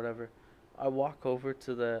for it, whatever. I walk over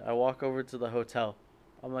to the hotel.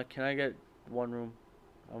 I'm like, can I get one room?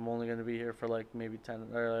 I'm only gonna be here for like maybe 10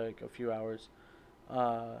 or like a few hours,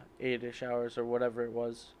 8-ish hours or whatever it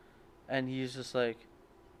was, and he's just like,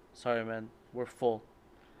 sorry man, we're full.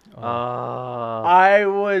 Oh. I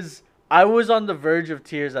was on the verge of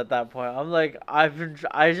tears at that point. I'm like, I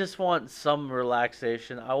just want some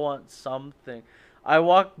relaxation. I want something. I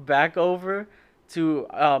walked back over to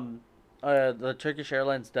the Turkish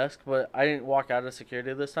Airlines desk, but I didn't walk out of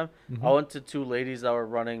security this time. Mhm. I went to 2 ladies that were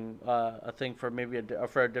running a thing for maybe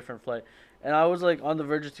for a different flight, and I was like on the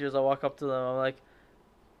verge of tears. I walk up to them. I'm like,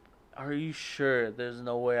 "Are you sure there's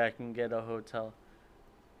no way I can get a hotel?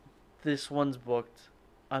 This one's booked.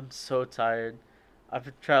 I'm so tired. I've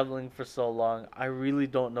been traveling for so long. I really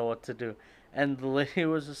don't know what to do." And the lady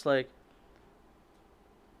was just like,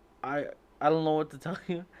 I don't know what to tell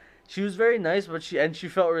you. She was very nice, but she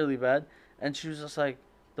felt really bad, and she was just like,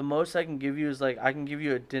 the most I can give you is like I can give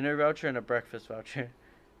you a dinner voucher and a breakfast voucher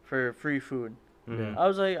for free food. Mhm. I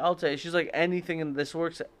was like, I'll take it. She's like, anything in this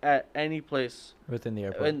works at any place Within the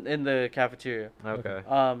airport. in the cafeteria. Okay.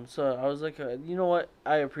 So I was like, you know what?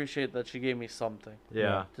 I appreciate that she gave me something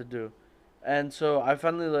Yeah. to do. And so I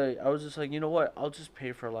finally I was just like, you know what? I'll just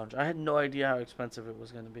pay for a lounge. I had no idea how expensive it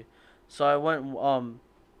was gonna be. So I went.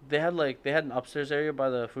 They had an upstairs area by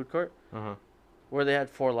the food court Uh-huh. where they had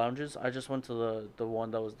 4 lounges. I just went to the one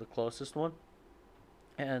that was the closest one.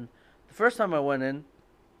 And the first time I went in,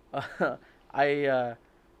 there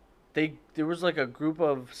was like a group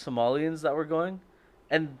of Somalians that were going,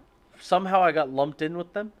 and somehow I got lumped in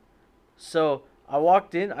with them. So I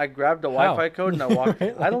walked in, I grabbed the How? Wi-Fi code, and I walked.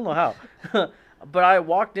 I don't know how, but I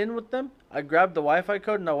walked in with them. I grabbed the Wi-Fi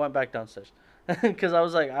code, and I went back downstairs, because I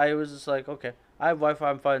was just like, okay, I have Wi-Fi,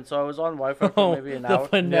 I'm fine. So I was on Wi-Fi for maybe an the hour.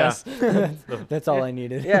 finesse. That's all I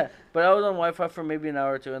needed. Yeah, but I was on Wi-Fi for maybe an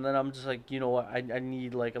hour or two, and then I'm just like, you know what, I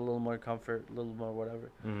need like a little more comfort, a little more whatever.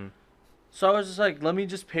 Mhm. So I was just like, let me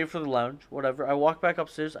just pay for the lounge, whatever. I walk back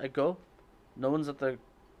upstairs. I go, no one's at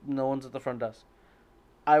the front desk.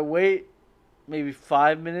 I wait, maybe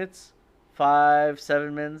 5 minutes,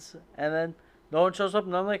 7 minutes, and then no one shows up,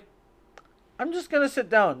 and I'm like, I'm just gonna sit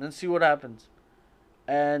down and see what happens.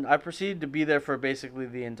 And I proceeded to be there for basically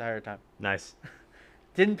the entire time. Nice.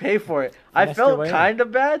 Didn't pay for it. I Finessed your felt way in. kind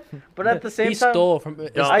of bad, but at the same He time, stole from I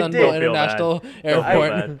Istanbul did. Don't feel International bad. Don't feel Airport.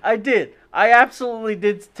 bad. I did. I absolutely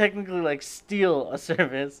did technically like steal a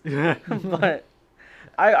service, but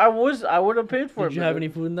I would have paid for it. Did you but have it- any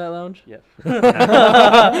food in that lounge? Yeah.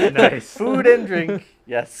 Nice. Food and drink.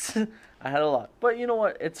 Yes, I had a lot. But you know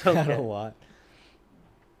what? It's Not okay. a lot.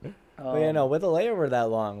 But yeah, no, with a layover that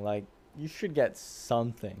long, like, you should get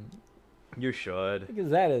something. You should. Because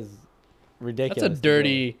that is ridiculous. That's a to go-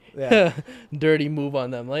 dirty, Yeah. dirty move on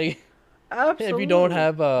them. Like, Absolutely. if you don't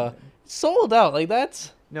have sold out, like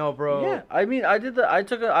that's No, bro. Yeah, I mean, I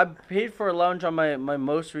paid for a lounge on my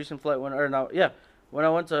most recent flight when I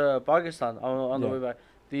went to Pakistan on the Yeah. way back.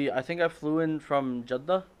 I think I flew in from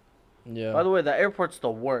Jeddah. yeah. By the way, the airport's the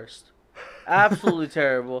worst. Absolutely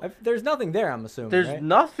terrible. There's nothing there, I'm assuming. There's right?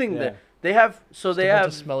 nothing Yeah. there. They have Just they a bunch have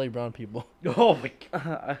of smelly brown people. Oh my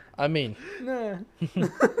god. I mean, Nah.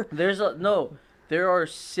 there are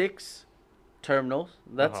 6 terminals.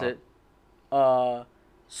 That's Uh-huh. it.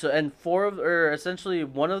 So and 4 or essentially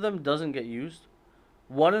one of them doesn't get used.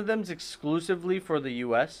 One of them's exclusively for the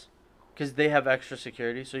U.S. because they have extra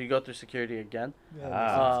security, so you go through security again. Yeah, that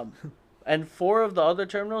Ah. makes sense. And 4 of the other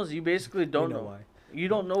terminals, you basically don't You know. why. You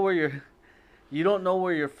don't know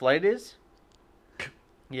where your flight is.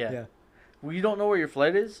 Yeah. Yeah. Well, you don't know where your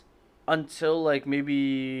flight is until like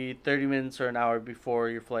maybe 30 minutes or an hour before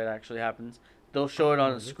your flight actually happens. They'll show it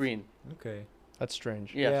on Oh, a that's- screen. Okay. that's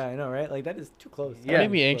strange. Yes. Yeah, I know, right? Like, that is too close. Yeah. That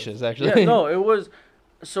made me Too anxious, close. actually. Yeah, no, it was.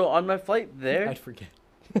 So on my flight there, I'd forget.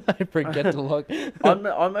 I forget to look.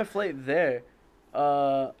 on my flight there,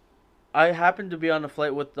 I happened to be on a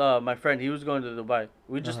flight with my friend. He was going to Dubai.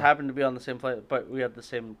 We just Uh-huh. happened to be on the same flight, but we had the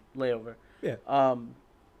same layover. Yeah.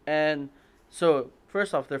 And so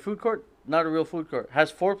first off, their food court, not a real food court, has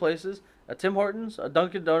 4 places: a Tim Hortons, a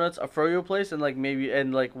Dunkin' Donuts, a Froyo place, and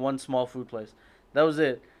like one small food place. That was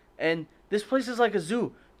it. And this place is like a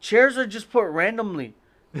zoo. Chairs are just put randomly.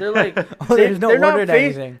 They're like, Oh, there's no they're not order to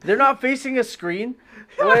anything. They're not facing a screen.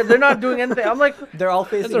 They're not doing anything. I'm like, They're all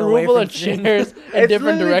There's facing a away room full from of screen. chairs in it's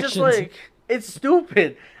different literally just directions. like, it's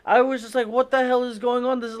stupid. I was just like, what the hell is going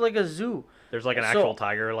on? This is like a zoo. There's like an So- actual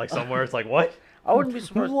tiger like somewhere. It's like what? I wouldn't be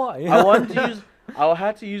surprised. Why? I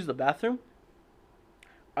had to use the bathroom.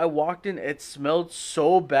 I walked in. It smelled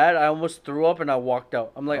so bad. I almost threw up, and I walked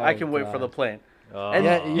out. I'm like, I Oh, can wait for the God. plane. And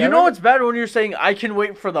Yeah, you yeah, know I it's bad when you're saying I can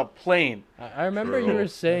wait for the plane. I remember you True. were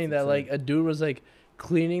saying That's that like a dude was like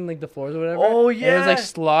cleaning like the floors or whatever. Oh, and it was like yeah.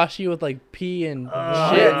 sloshy with like pee and Oh,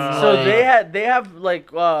 shit. yeah. So like- they have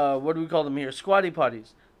like what do we call them here? Squatty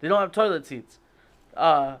potties. They don't have toilet seats.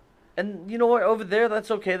 And you know what? Over there, that's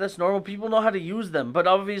okay. That's normal. People know how to use them. But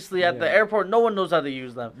obviously at the Yeah. airport, no one knows how to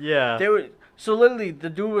use them. Yeah. They were so literally the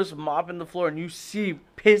dude was mopping the floor, and you see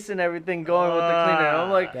piss and everything going with the cleaner. And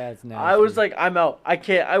I'm like, That's nasty. I was like, I'm out. I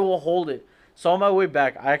can't. I will hold it. So on my way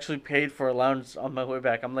back, I actually paid for a lounge on my way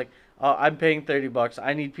back. I'm like, I'm paying $30.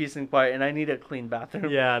 I need peace and quiet, and I need a clean bathroom.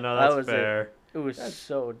 Yeah, no, That that's was it. fair. It was That's-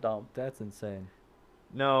 so dumb. That's insane.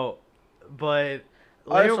 No, but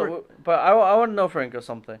Also, but I want to know, Franco,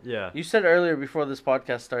 something. yeah. You said earlier before this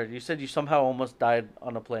podcast started, you said you somehow almost died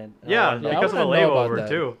on a plane. And I Yeah, wanna know- I because of a wanna know about layover that.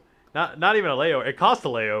 too. Not even a layover. It cost a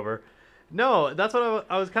layover. No, that's what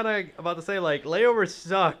I was kind of about to say. Like layovers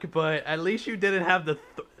suck, but at least you didn't have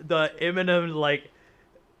the imminent like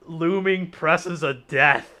looming presence of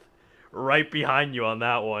death right behind you on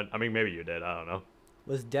that one. I mean, maybe you did. I don't know.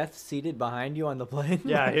 Was Death seated behind you on the plane?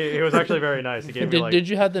 Yeah, he was actually very nice. He gave me like Did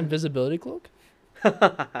you have the invisibility cloak?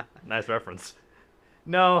 nice reference.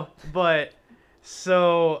 No, but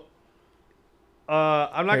so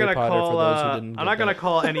I'm not Harry gonna Potter, call for those who didn't I'm get not gonna that.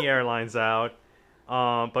 call any airlines out.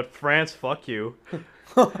 But France, fuck you.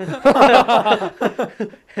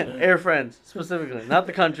 Air France specifically, not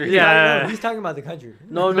the country. He's talking- Yeah. no, he's talking about the country.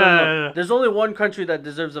 No, no, No, no, no, no. There's only one country that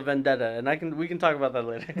deserves a vendetta, and we can talk about that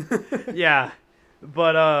later. Yeah,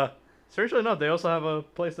 but strangely enough, they also have a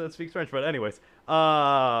place that speaks French. But anyways,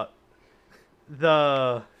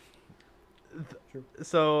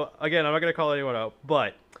 so again, I'm not gonna call anyone out,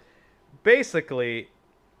 but basically,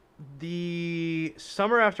 the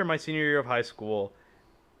summer after my senior year of high school,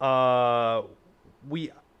 the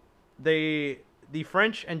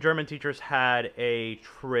French and German teachers had a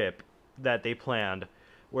trip that they planned,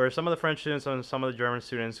 where some of the French students and some of the German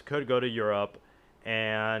students could go to Europe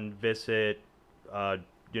and visit,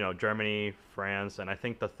 Germany, France, and I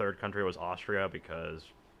think the third country was Austria because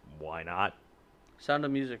why not? Sound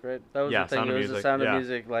of Music, right? That was Yeah, the thing. Sound It of was the Music, Sound yeah. of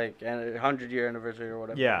Music, like, and 100-year anniversary or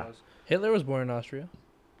whatever Yeah. it was. Hitler was born in Austria.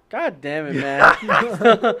 God damn it, man.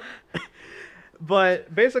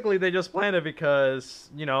 But basically, they just planned it because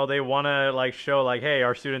they want to show hey,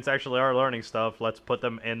 our students actually are learning stuff. Let's put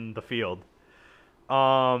them in the field.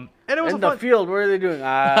 And it was In a the fun. field, what are they doing?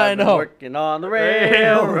 I I've been know. working on the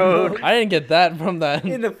railroad. I didn't get that from that.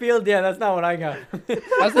 In the field, yeah, that's not what I got. I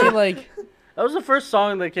was thinking like, That was the first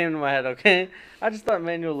song that came to my head, okay? I just thought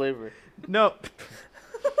manual labor. No.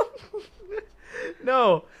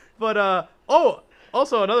 No, but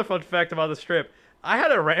also another fun fact about this trip. I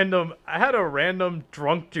had a random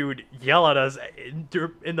drunk dude yell at us in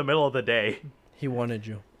the middle of the day. he wanted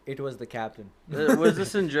you. It was the captain. Was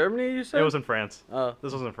this in Germany, you said? It was in France. Oh.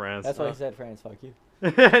 This was in France. That's why he said France, fuck you.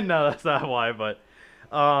 No, that's not why,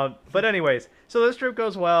 but anyways, so this trip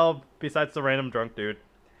goes well, besides the random drunk dude.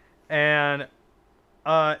 And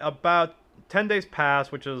about 10 days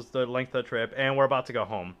pass, which is the length of the trip, and we're about to go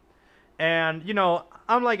home. And,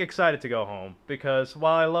 I'm excited to go home because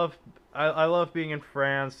while I love being in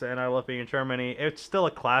France and I love being in Germany, it's still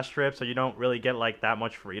a class trip, so you don't really get that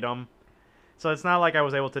much freedom. So it's not like I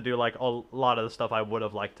was able to do a lot of the stuff I would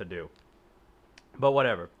have liked to do. But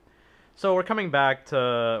whatever. So we're coming back to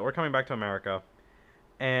America,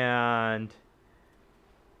 and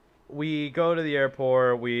we go to the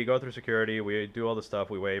airport. We go through security. We do all the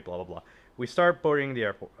stuff. We wait. Blah blah blah. We start boarding the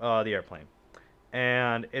airplane,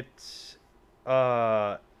 and it's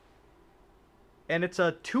a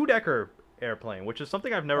 2-decker airplane, which is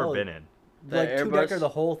something I've never Oh, been in. The Like Airbus? two-decker, the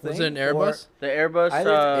whole thing? Was it an or Airbus? The Airbus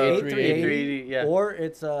Either it's A380, A380, yeah. Or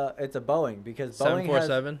it's a Boeing because Boeing has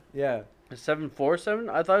 747. yeah. The 747?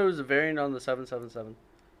 I thought it was a variant on the 777.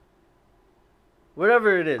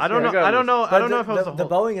 Whatever it is. I don't know. regardless. I don't know. I But don't know if it was the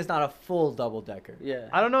Boeing is not a full double decker. Yeah.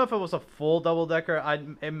 I don't know if it was a full double decker.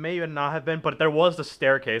 It may not have been, but there was the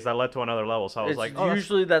staircase that led to another level. So I was It's like, oh,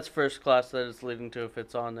 usually that's first class that it's leading to if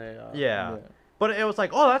it's on a. yeah. But it was like,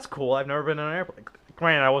 oh, that's cool. I've never been in an airplane.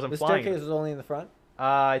 Granted, I wasn't The flying. staircase was only in the front.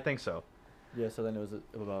 I think so. Yeah, so then it was a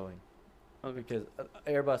Boeing. Okay. Because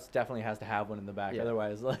Airbus definitely has to have one in the back. Yeah.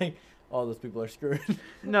 Otherwise, all those people are screwed.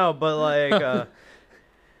 No, but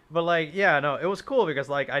yeah, no, it was cool because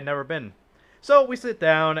I'd never been. So we sit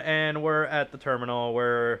down and we're at the terminal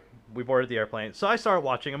where we boarded the airplane. So I started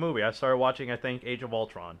watching a movie. I started watching, I think,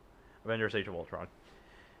 Avengers: Age of Ultron.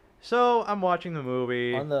 So I'm watching the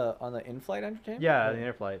movie. on the in-flight entertainment. Yeah, the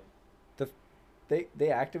air flight. They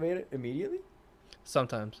activate it immediately.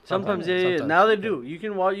 Sometimes. Sometimes, yeah, yeah. Sometimes. Now they do. You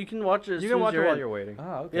can watch it as You soon can as watch it you're while in. you're waiting.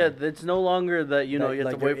 Oh, okay. Yeah, it's no longer that you That, have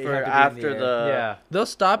like, to wait you for have to be in after the the. Yeah. They'll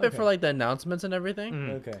stop it for Okay. like the announcements and everything.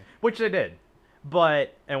 Mhm. Okay. Which they did.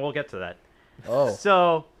 And we'll get to that. Oh.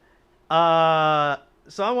 So I'm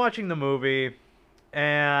watching the movie,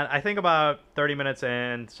 and I think about 30 minutes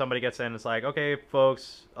in, somebody gets in. It's like, okay,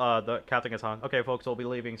 folks, the captain gets on. Okay, folks, we'll be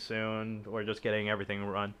leaving soon. We're just getting everything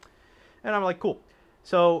run. And I'm like, cool.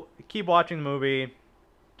 So keep watching the movie.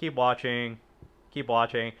 Keep watching.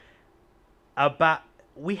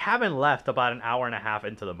 We haven't left about an hour and a half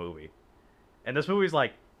into the movie. And this movie's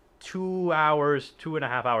 2 hours,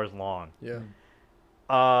 2.5 hours long. Yeah.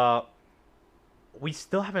 We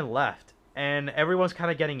still haven't left, and everyone's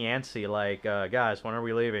kind of getting antsy. Guys, when are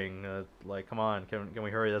we leaving? Come on, can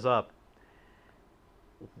we hurry this up?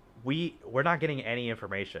 We're not getting any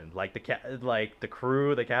information. The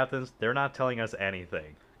crew, the captains, they're not telling us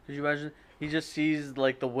anything. Could you imagine? He just sees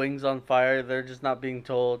the wings on fire. They're just not being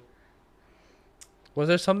told. Was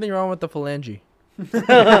there something wrong with the phalange?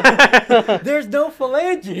 There's no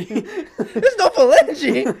phalange. There's no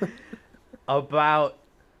phalange.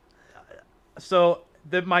 So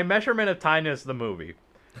my measurement of time is the movie.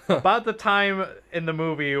 About the time in the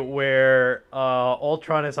movie where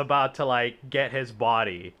Ultron is about to like get his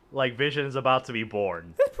body, like Vision is about to be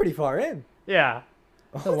born. That's pretty far in. Yeah.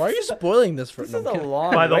 So why are you spoiling this for? This No, is I'm a kidding.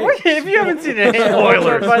 long. By the wait. way, If you haven't seen any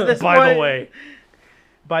spoilers. by this By point, the way,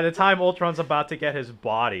 by the time Ultron's about to get his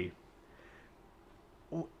body,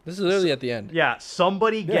 This is literally at the end. yeah,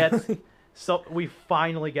 somebody Yeah. gets. So we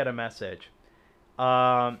finally get a message,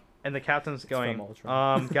 and the captain's going, from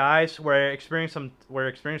Ultron. guys, we're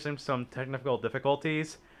experiencing some technical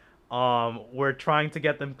difficulties. We're trying to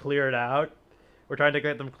get them cleared out. We're trying to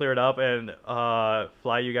get them cleared up and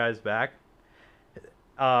fly you guys back.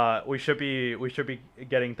 We should be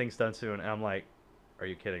getting things done soon. And I'm like, are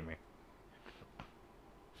you kidding me?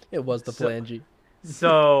 It was the So- phalange.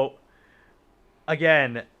 So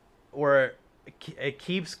again, it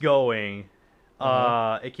keeps going.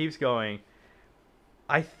 It keeps going.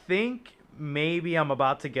 I think maybe I'm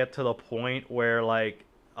about to get to the point where like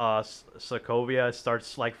Sokovia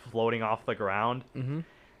starts like floating off the ground, Mm-hmm.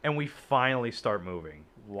 and we finally start moving.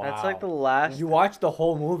 Wow. that's like the last. You watched the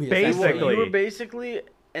whole movie. Basically. You were basically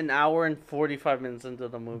an hour and 45 minutes into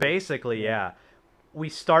the movie. Basically, yeah. We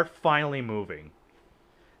start finally moving.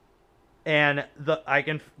 And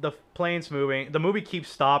the plane's moving. The movie keeps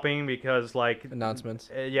stopping because like Announcements.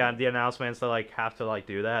 yeah, the announcements that like have to like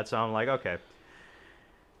do that. So I'm like, okay.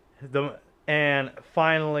 And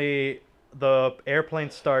finally the airplane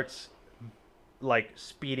starts like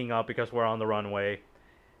speeding up because we're on the runway.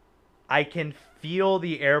 I can feel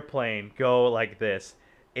the airplane go like this.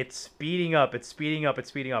 It's speeding up, it's speeding up, it's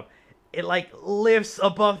speeding up. It like lifts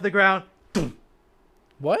above the ground.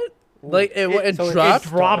 What? Like it so it dropped. It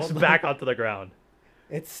drops Stalled. back onto the ground.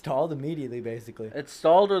 It stalled immediately, basically. It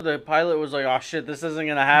stalled, or the pilot was like, "Oh shit, this isn't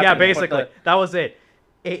gonna happen." Yeah, But basically. That was it.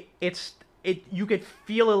 You could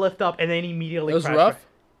feel it lift up and then immediately It was crash rough, back.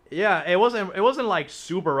 Yeah, it wasn't like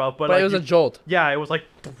super rough, but but like it was a jolt. yeah, it was like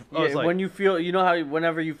I was Yeah, like, when you feel, you know how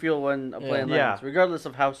whenever you feel when a plane Yeah. lands, regardless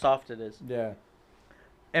of how soft it is. Yeah.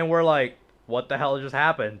 and we're like, what the hell just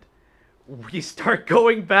happened? We start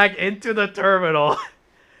going back into the terminal.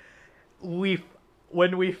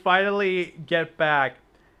 When we finally get back,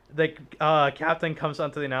 the captain comes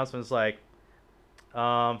onto the announcements like,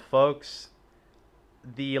 folks,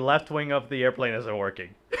 the left wing of the airplane isn't working.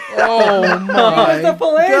 Oh my the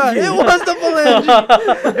phalange. god! It was the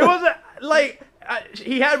phalange. It wasn't like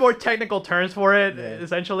he had more technical terms for it Yeah.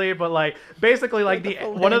 essentially, but like basically like Like the the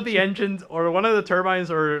one of the phalange. engines or one of the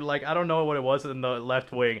turbines or like I don't know what it was in the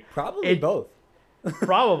left wing. Probably It- both.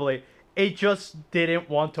 Probably it just didn't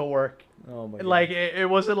want to work. Oh my god. Like it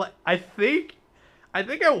wasn't like I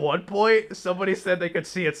think at one point somebody said they could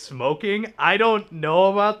see it smoking. I don't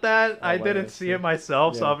know about that. I wow, didn't that's see true. it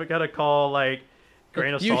myself, so Yeah. I'm gonna call like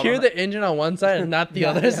grain of You salt. hear on the engine on one side and not the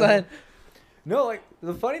Yeah, other yeah. side. No, like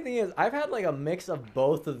the funny thing is, I've had like a mix of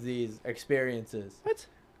both of these experiences. What?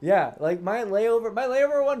 Yeah, like my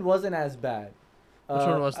layover one wasn't as bad. Which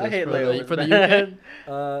one was this? I hate for the, layovers, for the man.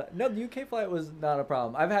 UK? No, the UK flight was not a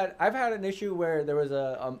problem. I've had an issue where there was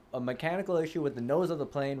a mechanical issue with the nose of the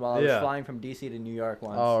plane while I was Yeah. flying from DC to New York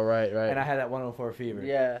once. Oh right, right. And I had that 104 fever.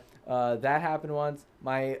 Yeah. That happened once.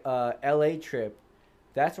 My LA trip,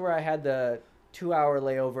 that's where I had the 2-hour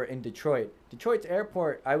layover in Detroit. Detroit's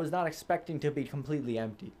airport, I was not expecting to be completely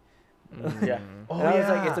empty. Yeah. Oh, And I was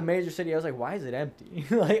like, yeah. it's a major city. I was like, why is it empty?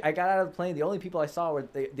 Like, I got out of the plane. The only people I saw were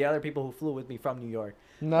the other people who flew with me from New York.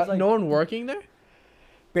 Not like- no one working there.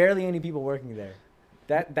 Barely any people working there.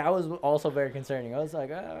 That was also very concerning. I was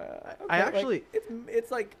like, okay, I like, actually-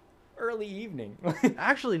 it's like early evening.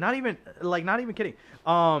 Actually, not even kidding.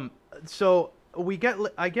 So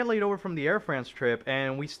I get laid over from the Air France trip,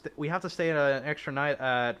 and we have to stay an extra night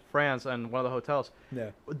at France and one of the hotels. Yeah.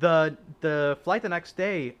 The flight the next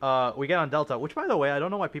day, we get on Delta, which by the way, I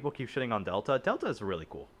don't know why people keep shitting on Delta. Delta is really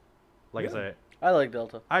cool. Like I Really? say, I like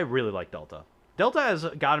Delta. I really like Delta. Delta has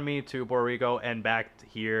gotten me to Puerto Rico and back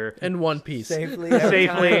here. In one piece. Safely. every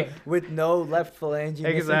Safely. time with no left phalange. missing.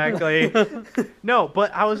 Exactly. No,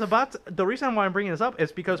 but I was about to, the reason why I'm bringing this up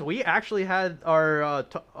is because we actually had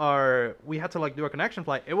we had to like do a connection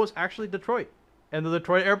flight. It was actually Detroit, and the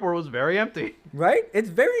Detroit airport was very empty. Right? It's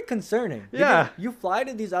very concerning. because Yeah. You fly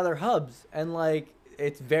to these other hubs and like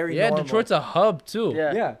it's very Yeah, normal. Detroit's a hub too.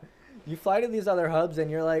 Yeah. Yeah. You fly to these other hubs and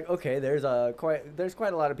you're like, okay, there's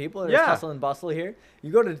quite a lot of people. There's Yeah. hustle and bustle here.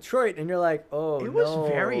 You go to Detroit and you're like, oh, It was no.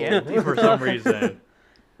 very empty for some reason.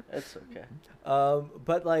 It's okay.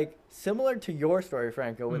 But like similar to your story,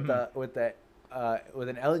 Franco, with Mm-hmm. with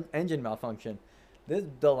an engine malfunction.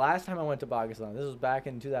 The last time I went to Pakistan, this was back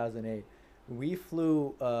in 2008. We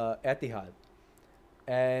flew Etihad,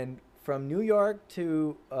 and from New York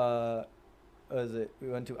to what was it? We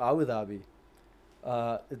went to Abu Dhabi.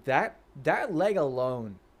 That leg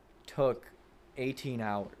alone took 18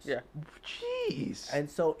 hours. Yeah. Jeez. And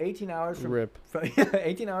so 18 hours from Rip.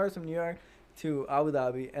 18 hours from New York to Abu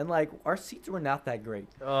Dhabi, and like our seats were not that great.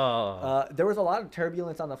 Oh. There was a lot of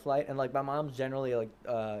turbulence on the flight, and like my mom's generally like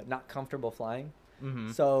not comfortable flying.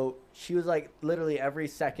 Mm-hmm. So she was like literally every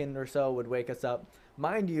second or so would wake us up.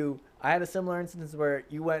 Mind you, I had a similar instance where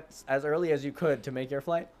you went as early as you could to make your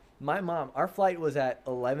flight. My mom, our flight was at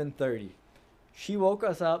 11:30. She woke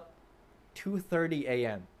us up 2:30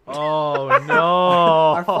 a.m. Oh no.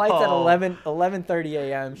 Our flight's at 11:30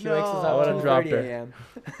 a.m. She wakes us No. I up would've dropped 2:30 her. a.m.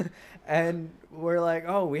 And we're like,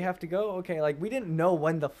 oh, we have to go. Okay, like we didn't know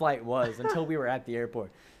when the flight was until we were at the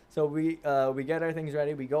airport. So we get our things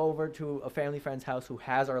ready. We go over to a family friend's house who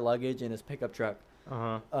has our luggage in his pickup truck,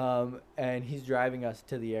 and he's driving us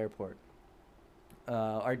to the airport.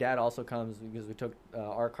 Our dad also comes because we took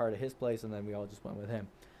our car to his place, and then we all just went with him.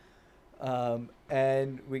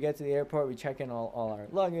 And we get to the airport, we check in all our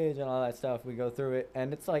luggage and all that stuff. We go through it,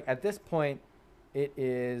 and it's like at this point, it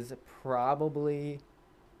is probably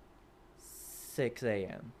 6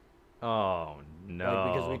 a.m. Oh no.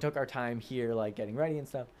 Like, because we took our time here, like getting ready and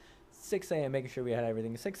stuff. 6 a.m. making sure we had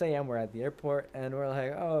everything. 6 a.m. we're at the airport, and we're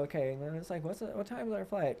like, oh, okay. And then it's like, what time is our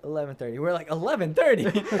flight? 11:30. We're like,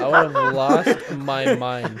 11:30. I would have lost my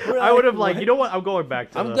mind. I would have like, what? you know what? I'm going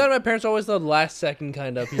back to. I'm glad my parents are always the last second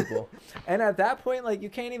kind of people. And at that point, like, you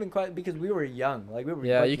can't even quite, because we were young. Like, we were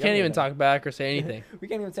Yeah, much you can't younger even then. talk back or say anything. We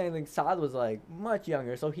can't even say anything. Saad was like much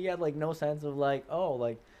younger, so he had like no sense of like, oh,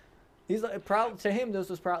 like he's like proud to him. This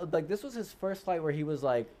was proud, like this was his first flight where he was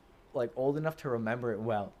like old enough to remember it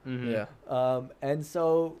well. Mhm. Yeah. And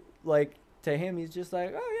so like to him, he's just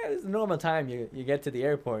like, oh yeah, this is the normal time you get to the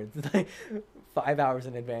airport. It's like 5 hours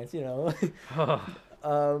in advance, you know.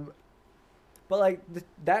 But like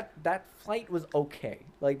that flight was okay.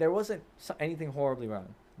 Like there wasn't anything horribly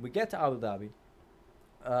wrong. We get to Abu Dhabi.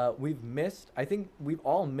 I think we've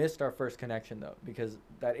all missed our first connection though, because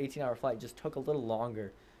that 18-hour flight just took a little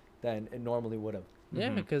longer than it normally would have. Yeah,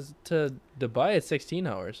 Mhm. because to Dubai it's 16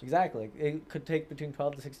 hours. Exactly. It could take between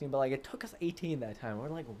 12 to 16, but like it took us 18 that time. We're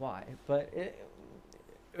like, why? But it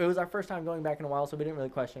was our first time going back in a while, so we didn't really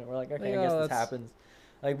question it. We're like, okay, Like, I guess oh, this that's- happens.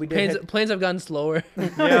 Like we did. Planes have gotten slower.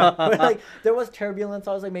 Yeah. But like there was turbulence.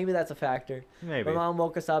 I was like, maybe that's a factor. Maybe. My mom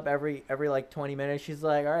woke us up every like 20 minutes. She's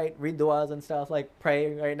like, all right, read du'as and stuff. Like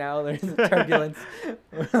pray right now. There's turbulence.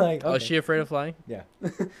 We're like, Oh, is okay. she afraid of flying? Yeah.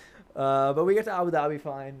 But we get to Abu Dhabi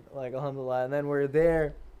fine, like alhamdulillah, and then we're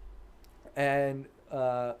there, and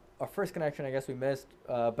our first connection I guess we missed,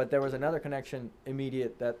 but there was another connection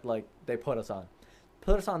immediate that like they put us on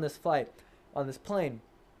this flight, on this plane,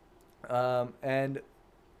 and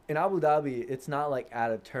in Abu Dhabi it's not like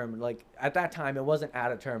at a terminal. Like at that time it wasn't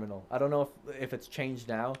at a terminal. I don't know if it's changed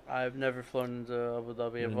now. I've never flown into Abu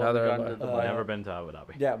Dhabi. I've Neither only have gone to I. Dubai. Never been to Abu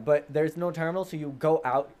Dhabi. Yeah, but there's no terminal, so you go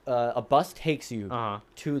out. A bus takes you Uh huh.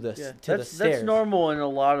 to the Yeah, to the that's stairs. normal in a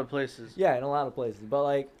lot of places. Yeah, in a lot of places. But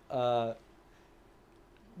like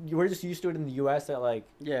we're just used to it in the US that like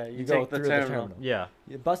Yeah, you you go take the through the terminal. terminal. Yeah.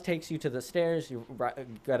 The bus takes you to the stairs, you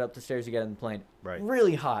get up the stairs, you get in the plane. Right.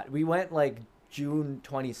 Really hot. We went like June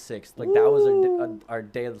 26th. Like that was our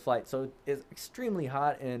day of the flight. So it's extremely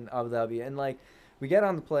hot in Abu Dhabi, and like we get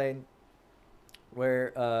on the plane,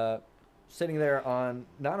 we're sitting there on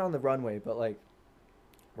not on the runway, but like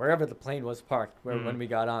wherever the plane was parked when we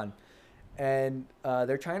got on. And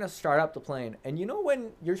they're trying to start up the plane. And you know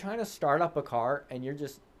when you're trying to start up a car and you're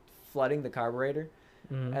just flooding the carburetor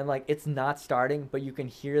Mhm. and like it's not starting, but you can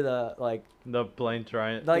hear the like The plane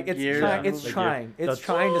trying. it's gears trying moving. it's The gear- trying it's the-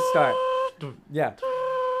 trying to start. Yeah.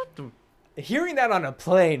 Hearing that on a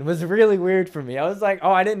plane was really weird for me. I was like,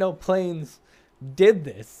 oh, I didn't know planes did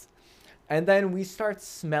this. And then we start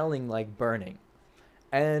smelling like burning.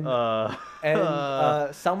 And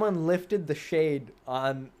someone lifted the shade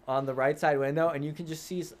on the right side window, and you can just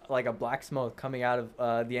see like a black smoke coming out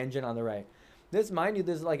of the engine on the right. This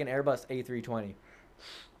is like an Airbus A320.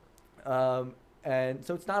 And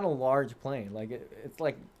so it's not a large plane. Like it's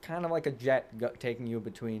like kind of like a jet taking you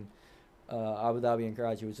between Abu Dhabi and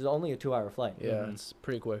Karachi, which is only a 2-hour flight. Yeah, it's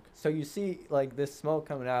pretty quick. So you see like this smoke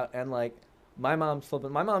coming out, and like my mom's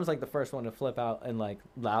flipping. My mom's like the first one to flip out and like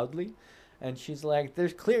loudly, and she's like,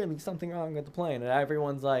 "There's clearly something wrong with the plane," and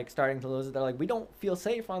everyone's like starting to lose it. They're like, "We don't feel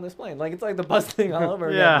safe on this plane." Like it's like the bus thing all over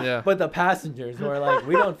Yeah. again. Yeah. But the passengers were like,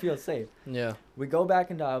 "We don't feel safe." Yeah. We go back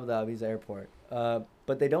into Abu Dhabi's airport,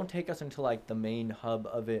 but they don't take us into like the main hub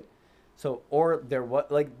of it. So, or there was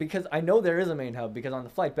like, because I know there is a main hub, because on the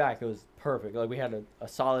flight back it was perfect. Like we had a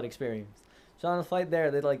solid experience. So on the flight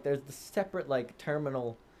there, they like there's the separate like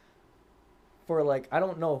terminal for like I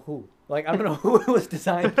don't know who. Like I don't know who it was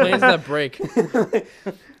designed for. Planes that break.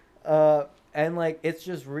 And like it's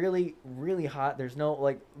just really really hot. There's no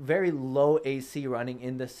like very low AC running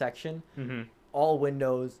in this section. Mm-hmm. All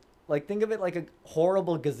windows. Like think of it like a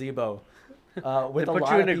horrible gazebo. With They a put lot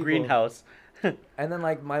you of in a people. greenhouse. And then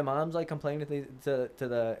like my mom's like complaining to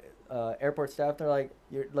the airport staff. They're like,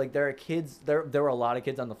 you're like there are kids. There were a lot of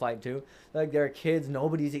kids on the flight too. Like there are kids.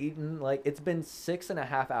 Nobody's eaten. Like it's been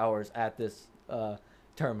 6.5 hours at this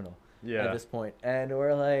terminal Yeah. at this point, and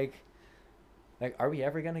we're like, are we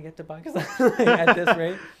ever gonna get to Pakistan at this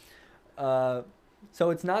rate? So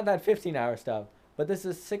it's not that 15-hour stuff, but this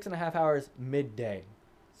is 6.5 hours midday.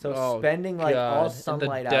 So Oh, spending like all God, in the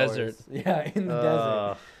sunlight desert. hours. Yeah, in the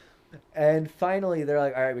desert. And finally, they're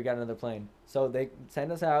like, all right, we got another plane. So they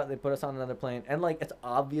send us out. They put us on another plane. And, like, it's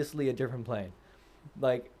obviously a different plane.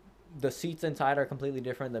 Like, the seats inside are completely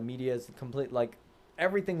different. The media is complete. Like,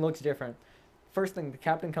 everything looks different. First thing, the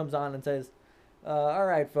captain comes on and says, all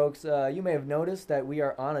right, folks, you may have noticed that we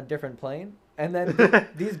are on a different plane. And then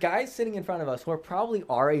these guys sitting in front of us who are probably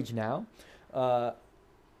our age now,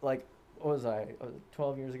 like, what was I?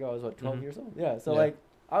 12 years ago, I was, 12 Mhm. years old? Yeah, so, Yeah. like,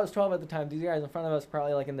 I was 12 at the time. These guys in front of us,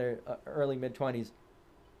 probably like in their early mid 20s,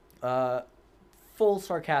 full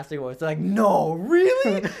sarcastic voice. They're like, "No,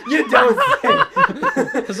 really? You don't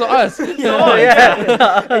say." So us. Yeah,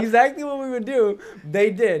 yeah. exactly what we would do. They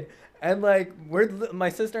did, and like my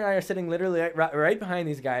sister and I are sitting literally right behind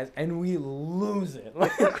these guys, and we lose it,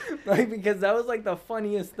 like because that was like the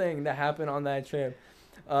funniest thing to happen on that trip.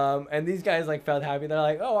 And these guys like felt happy. They're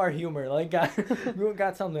like, "Oh, our humor, like we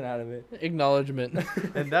got something out of it." Acknowledgement.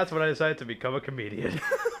 And that's when I decided to become a comedian.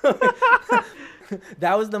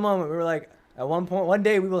 That was the moment we were like, at one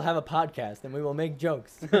day we will have a podcast and we will make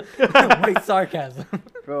jokes, make sarcasm.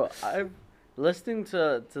 Bro, I'm listening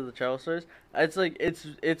to the travel stories. It's like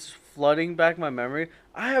it's flooding back my memory.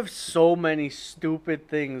 I have so many stupid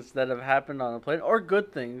things that have happened on a plane, or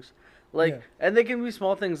good things, like, Yeah. and they can be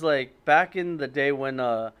small things. Like back in the day when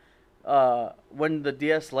the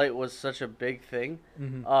DS Lite was such a big thing.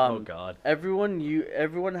 Mm-hmm. Oh God. Everyone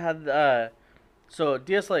had so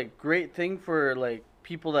DS Lite, great thing for like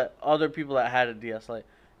other people that had a DS Lite.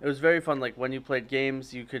 It was very fun. Like when you played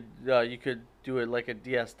games, you could do it like a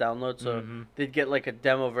DS download. So Mhm. they'd get like a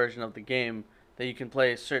demo version of the game that you can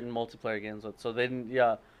play certain multiplayer games with. So they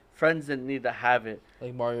didn't friends didn't need to have it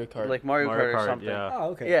Like Mario Kart. like Mario Kart or something. Yeah. Oh,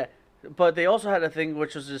 okay. Yeah, but they also had a thing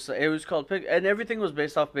which was just it was called and everything was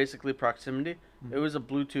based off basically proximity. Mhm. It was a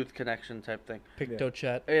Bluetooth connection type thing.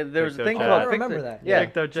 PictoChat. There was a thing PictoChat. called I remember Picto- that. Yeah,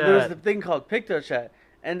 PictoChat. so there was the thing called PictoChat,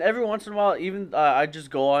 and every once in a while, even I just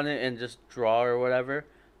go on it and just draw or whatever.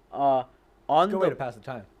 On Good way to the pass the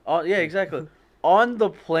time. yeah, exactly. On the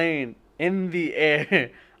plane in the air,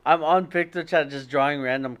 I'm on PictoChat just drawing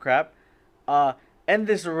random crap, and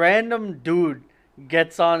this random dude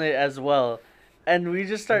gets on it as well. And we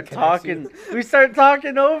just start connects talking. We start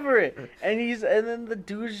talking over it, and then the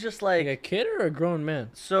dude's just Like like, a kid or a grown man?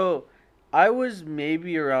 so. I was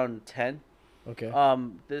maybe around 10. Okay.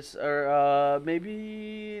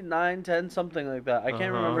 Maybe 9, 10, something like that. I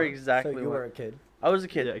can't remember Uh-huh. exactly. So you what. were a kid. I was a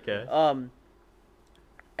kid. Yeah, okay.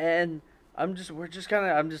 And I'm just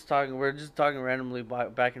talking. We're just talking randomly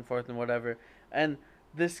back and forth and whatever. And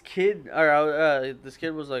this kid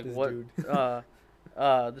was like, This what? dude.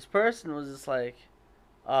 This person was just like,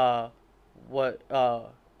 what?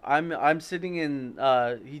 I'm sitting in.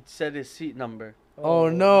 He said his seat number. Oh,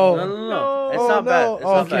 no. No. It's Oh, not bad. no. It's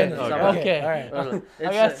not Okay. bad. It's not Okay. bad. Okay. All right. No, no. I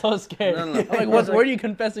It's, got so scared. no, no. I'm like, He what was are like- you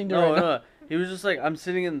confessing to No, right now? no. He was just like, I'm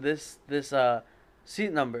sitting in this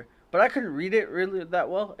seat number, but I couldn't read it really that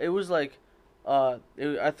well. It was like, I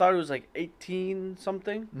thought it was like 18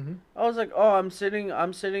 something. Mm-hmm. I was like, oh, I'm sitting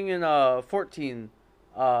in 14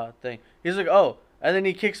 thing. He's like, oh, and then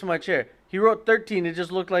he kicks my chair. He wrote 13. It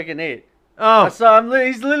just looked like an 8. Oh. So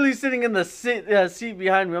he's literally sitting in the seat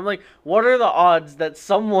behind me. I'm like, what are the odds that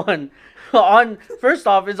someone first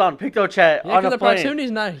off is on PictoChat Yeah, on because a the plane? proximity is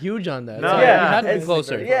not huge on that. No, So yeah, you had to be it's-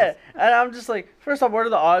 closer. Yeah, and I'm just like, first off, what are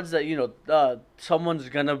the odds that someone's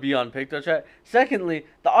gonna be on PictoChat? Secondly,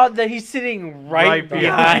 the odd that he's sitting right Right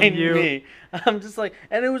behind behind you. me. I'm just like,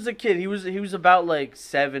 and it was a kid. He was about like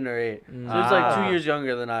 7 or 8, so he was like Ah. 2 years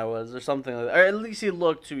younger than I was, or something like that. Or at least he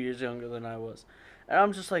looked 2 years younger than I was. And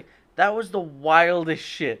I'm just like, that was the wildest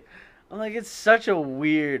shit. I'm like, it's such a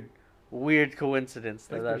weird coincidence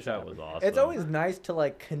that that's That was awesome. It's always nice to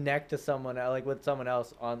like connect to someone like with someone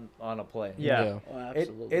else on a plane. Yeah. Oh, It,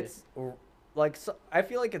 absolutely. it's like I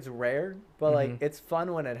feel like it's rare, but like Mhm. it's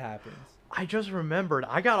fun when it happens. I just remembered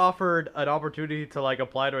I got offered an opportunity to like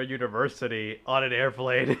apply to a university on an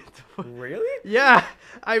airplane. Really? Yeah,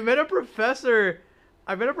 I met a professor.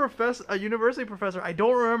 A university professor. I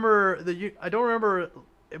don't remember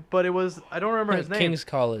but it was I don't remember his name. King's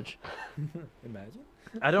College. Imagine.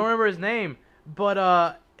 I don't remember his name,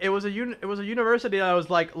 but it was a university that was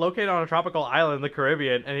like located on a tropical island in the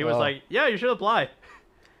Caribbean, and he was Oh. like, "Yeah, you should apply."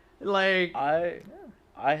 Like, I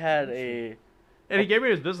had a and he gave me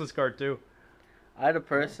his business card too. I had a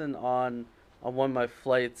person on one of my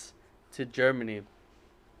flights to Germany,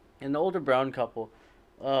 an older brown couple,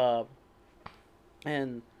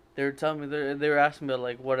 and they were telling me they were asking me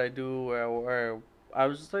like what I do, or I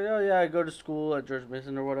was just like, oh yeah, I go to school at George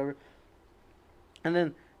Mason or whatever, and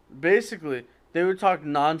then basically they would talk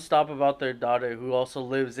nonstop about their daughter who also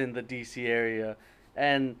lives in the DC area,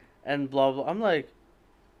 and blah blah. I'm like,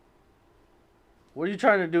 what are you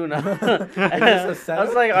trying to do now? And this a I was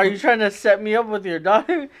setup? like, are you trying to set me up with your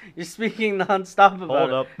daughter? You're speaking nonstop about Hold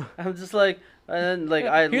it. up. I'm just like, and then like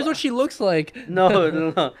I. Here's what she looks like. No,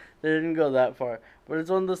 they didn't go that far. But it's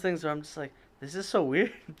one of those things where I'm just like, this is so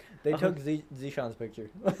weird. They took Zishan's picture.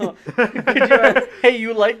 Could you, hey,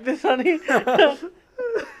 you like this, honey?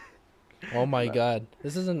 Oh my god.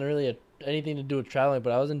 This isn't really anything to do with traveling,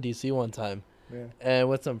 but I was in DC one time Yeah. and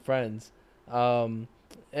with some friends. And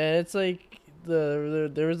it's like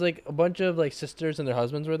there was like a bunch of like sisters and their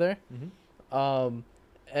husbands were there. Mm-hmm.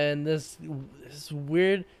 And this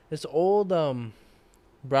old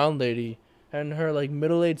brown lady and her like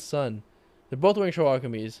middle-aged son. They're both wearing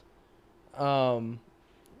shawakamis.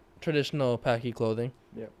 Traditional Paki clothing.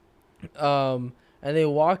 Yep. And they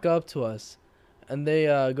walk up to us, and they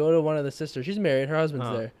go to one of the sisters. She's married. Her husband's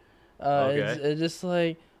Huh. there. Okay. It's just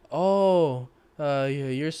like, oh,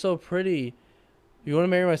 you're so pretty. You want to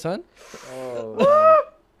marry my son? Oh.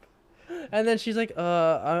 And then she's like,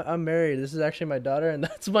 I'm married. This is actually my daughter, and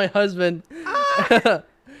that's my husband.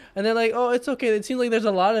 And they're like, oh, it's okay. It seems like there's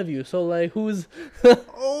a lot of you. So like, who's?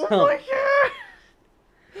 Oh my god!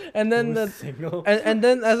 And then Who's the single? and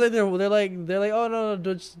then as like they're like oh no,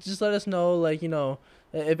 just let us know, like, you know,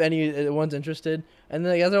 if anyone's interested. And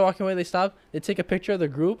then like, as they're walking away, they stop. They take a picture of the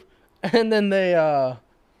group, and then they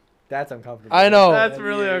That's uncomfortable. I know. That's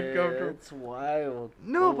really uncomfortable. It's wild.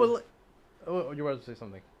 No, Oh. but like, oh, you wanted to say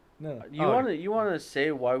something. No. You wanna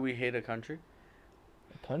say why we hate a country,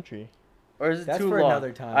 country. or is it That's too for long?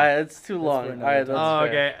 another time. It's too That's long. for another Alright, time. that's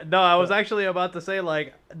Oh, fair. okay. No, I was actually about to say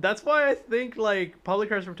like that's why I think like public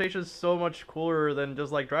transportation is so much cooler than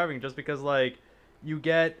just like driving, just because like you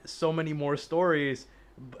get so many more stories,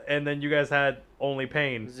 and then you guys had only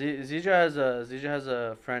pain. Zija has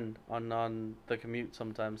a friend on the commute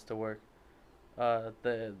sometimes to work.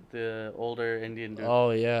 The older Indian dude.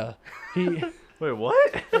 Oh yeah, he. Wait,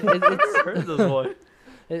 what? I've never heard this one.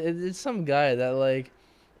 It's some guy that like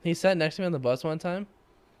he sat next to me on the bus one time,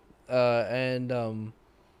 and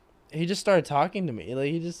he just started talking to me.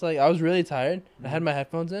 Like he just like I was really tired. I had my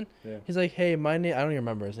headphones in. Yeah. He's like, "Hey, my name." I don't even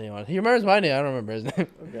remember his name. He remembers my name. I don't remember his name.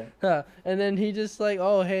 Okay. And then he just like,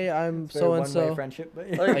 "Oh, hey, I'm It's very so and one-way so." friendship, but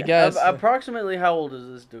Like, I guess. approximately how old is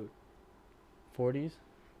this dude? 40s,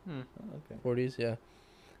 Oh, okay. 40s, yeah.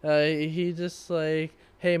 He just like,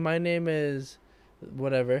 "Hey, my name is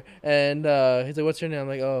whatever," and he's like, "What's your name?" I'm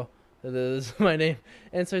like, "Oh, this is my name."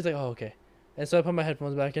 And so he's like, "Oh, okay." And so I put my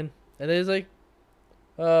headphones back in, and then he's like,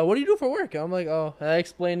 "What do you do for work?" I'm like, "Oh," and I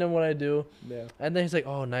explained to him what I do, Yeah. and then he's like,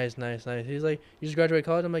 "Oh, nice." He's like, "You just graduated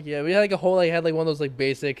college?" I'm like, "Yeah." We had like a whole had like one of those like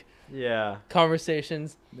basic Yeah.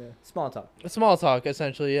 conversations, Yeah. Small talk. small talk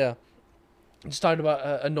essentially, yeah. Just talked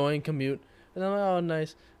about annoying commute, and I'm like, "Oh,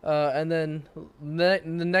 nice." And then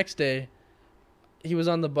the next day, he was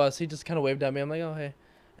on the bus. He just kind of waved at me. I'm like, "Oh, hey,"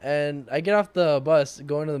 and I get off the bus,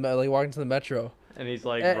 going to the walking to the metro. And he's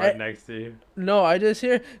like Eh, right eh. next to you. No, I just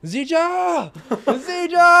hear Zija,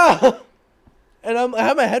 Zija, and I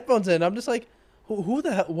have my headphones in. I'm just like, who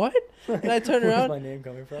the hell? What? And I turn Where's around, my name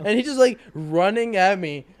coming from? and he's just like running at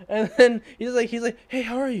me, and then he's like, "Hey,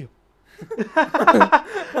 how are you?"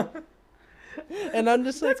 And I'm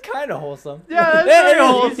just like, That's kind of wholesome. Yeah, that's "Hey, very he's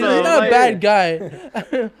wholesome. not a Like, bad guy."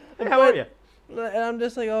 Hey, how are you? And I'm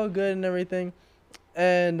just like, "Oh, good," and everything.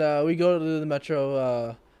 And we go to the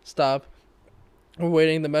metro stop. We're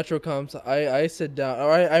waiting. The metro comes. I sit down.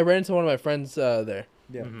 Or I ran into one of my friends there.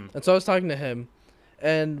 Yeah. Mhm. And so I was talking to him.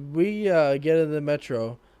 And we get in the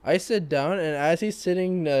metro. I sit down, and as he's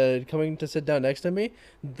sitting, coming to sit down next to me,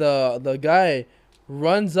 the guy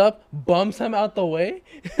runs up, bumps him out the way,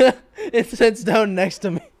 and sits down next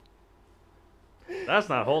to me. That's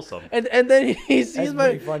not wholesome. And then he sees That's my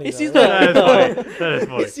pretty funny, he though. sees That is my funny. That is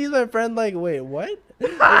funny. he sees my friend like, wait, what?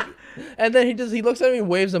 And then he looks at me and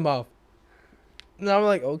waves him off. And I'm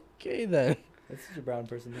like, okay then. That's such a brown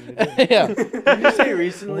person thing to do. Yeah. Did you say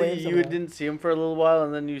recently Wave you someone. didn't see him for a little while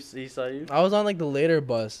and then he saw you? I was on like the later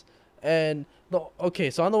bus, and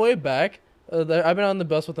so on the way back, I've been on the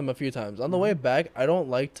bus with him a few times. On the way back, I don't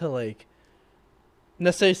like to like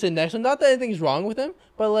necessarily sit next to him. Not that anything's wrong with him,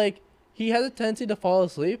 but like he has a tendency to fall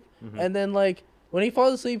asleep, and then like when he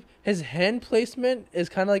falls asleep, his hand placement is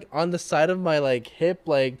kind of like on the side of my like hip,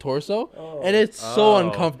 like torso, and it's so Oh.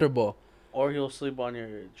 uncomfortable. Or he'll sleep on your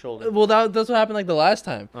shoulder. Well, that's what happened like the last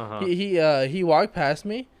time. Uh-huh. He walked past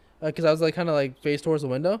me because I was like kind of like face towards the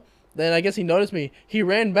window. Then I guess he noticed me. He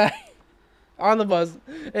ran back on the bus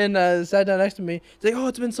and sat down next to me. He's like, "Oh,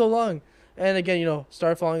 it's been so long," and again,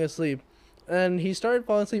 started falling asleep. And he started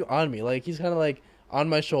falling asleep on me. Like he's kind of like on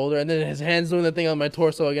my shoulder, and then his hands doing the thing on my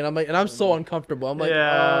torso again. I'm like, and I'm so uncomfortable. I'm like,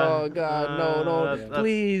 Yeah. oh god, no, that's-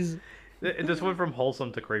 please. It just went from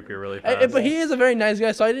wholesome to creepy really fast. But he is a very nice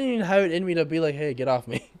guy, so I didn't even have it in me to be like, hey, get off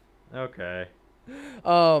me. Okay.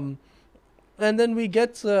 And then we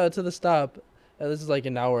get to the stop. This is like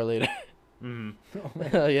an hour later. Mm.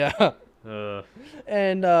 Yeah. Uh,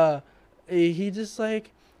 And he just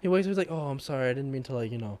like he wakes up. He's like, "Oh, I'm sorry. I didn't mean to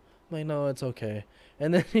like I'm like, no, it's okay."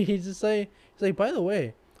 And then he's like, "By the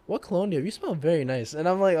way, what cologne do you have? You smell very nice." And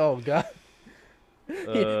I'm like, "Oh god."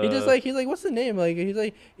 He's like, "What's the name?" Like he's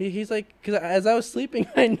like, because as I was sleeping,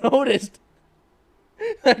 I noticed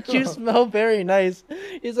that you smell very nice.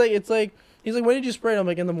 He's like, "When did you spray it?" I'm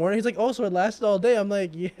like, "In the morning." He's like, "Oh, so it lasted all day." I'm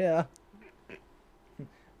like, "Yeah,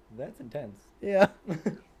 That's intense. yeah."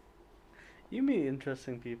 You meet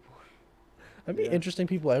interesting people. I meet Yeah. interesting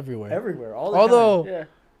people everywhere. Everywhere, all the Although Yeah.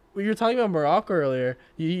 when you were talking about Morocco earlier,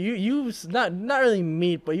 you not really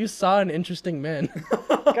meet, but you saw an interesting man.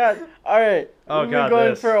 God. All right. Oh, We've been God, going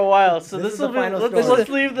this. for a while, so This this is will the be. final Let's story.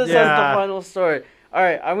 leave this as Yeah. the final story. All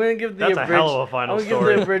right. I'm gonna give the That's a abridged. hell of a final I'm gonna give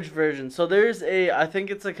story. the abridged version. So there's I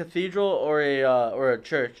think it's a cathedral or a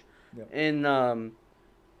church, Yep. in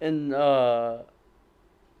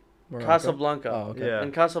Morocco? Casablanca. Oh, okay. Yeah.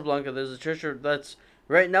 In Casablanca, there's a church that's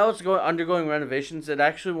right now it's undergoing renovations. It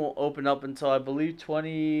actually won't open up until I believe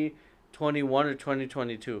 2021 or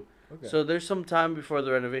 2022. Okay. So there's some time before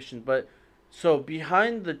the renovation. But so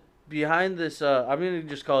behind this, I'm gonna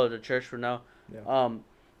just call it a church for now. Yeah.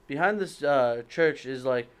 Behind this church is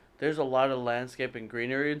like there's a lot of landscape and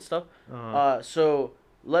greenery and stuff. uh, So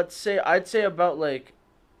let's say I'd say about like.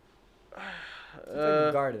 It's like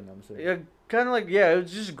a garden, I'm assuming. Yeah, kind of like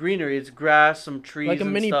it's just greenery. It's grass, some trees, Like a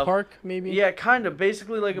and mini stuff. park, maybe. Yeah, kind of,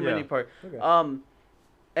 basically like a Yeah. mini park. Okay.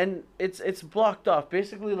 And it's blocked off,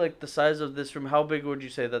 basically like the size of this room. How big would you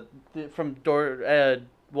say that from door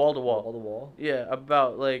wall to Wall wall? to wall. Yeah,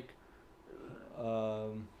 about like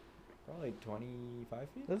Probably 25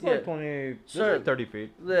 feet. It's Yeah. like 20, it's Sure. like 30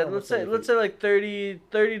 feet. let's say 30 feet. like 30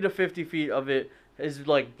 to 50 feet of it is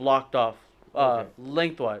like blocked off Okay.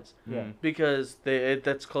 lengthwise. Yeah. Mm. Because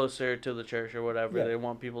that's closer to the church or whatever. Yeah. They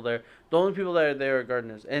want people there. The only people that are there are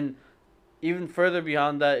gardeners. And even further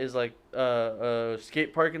beyond that is like a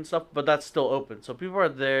skate park and stuff, but that's still open. So people are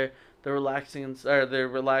there, they're relaxing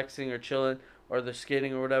or chilling or they're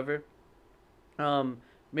skating or whatever.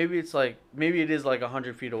 Maybe it is like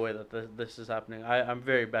 100 feet away that this is happening. I'm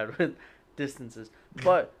very bad with distances.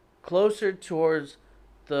 But closer towards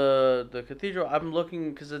the cathedral, I'm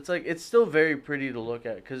looking because it's still very pretty to look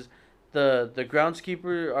at because the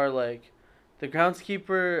groundskeeper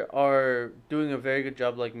are doing a very good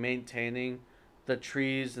job like maintaining the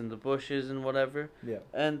trees and the bushes and whatever. Yeah.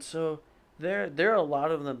 And so there are a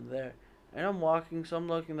lot of them there. And I'm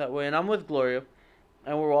looking that way and I'm with Gloria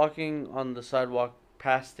and we're walking on the sidewalk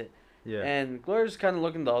past it. Yeah. And Gloria's kind of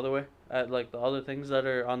looking the other way at like the other things that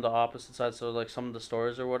are on the opposite side, so like some of the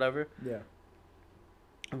stores or whatever. Yeah.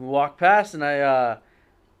 And we walk past, and I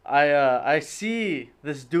see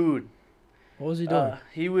this dude. What was he doing?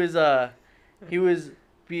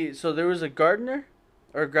 So there was a gardener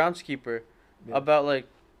or a groundskeeper Yeah. about like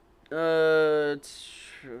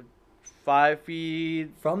 5 feet,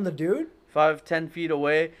 From the dude? 10 feet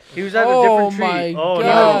away. He was at a Oh different tree. my Oh, no.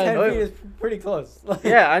 god! 10 Oh, feet is pretty close.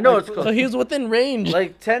 Yeah, I know Like, it's close. So he was within range.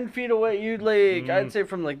 Like 10 feet away, you'd like I'd say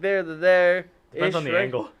from like there to there. Depends on the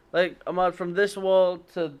angle. Like I'm out from this wall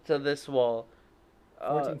to this wall.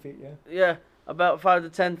 14 feet, yeah. Yeah, about 5 to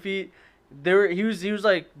 10 feet. He was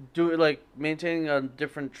like doing like maintaining a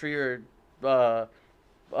different tree or a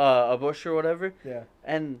bush or whatever. Yeah.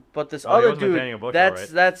 But this Oh, he other was maintaining a dude, bush,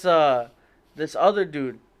 that's this other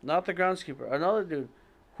dude, not the groundskeeper, another dude,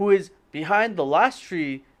 who is behind the last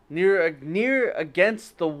tree near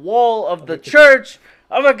against the wall of the church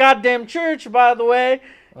of a goddamn church. By the way,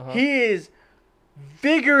 Uh-huh. he is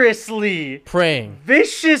vigorously, Praying.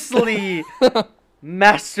 viciously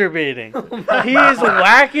masturbating. He is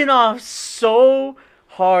whacking off so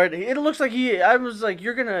hard. It looks like I was like,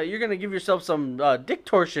 you're gonna give yourself some dick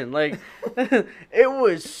torsion. Like, it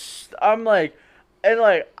was. I'm like, and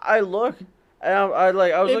like I look, and I was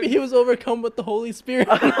Maybe like, he was overcome with the Holy Spirit.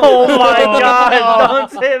 oh my God!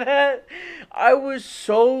 Don't say that. I was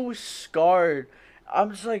so scarred.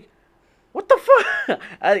 I'm just like, what the fuck?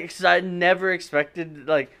 Because I never expected,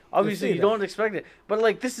 like, obviously see you that. don't expect it, but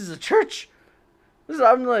like this is a church.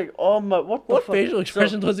 I'm like, oh my, what the What fuck? facial So,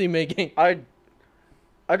 expressions was he making? I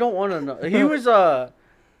don't want to know. He was 'cause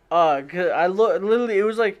I look literally. It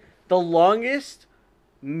was like the longest,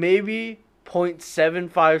 maybe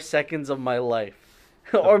 0.75 seconds of my life,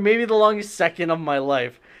 or maybe the longest second of my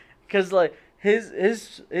life, because like his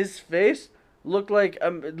face looked like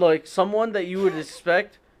someone that you would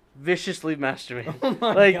expect viciously masturbating. Oh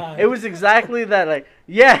my Like God. it was exactly that. Like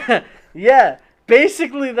yeah.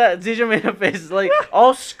 Basically, that Zisha made a face, like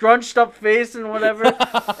all scrunched up face and whatever.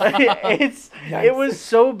 It was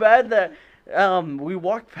so bad that we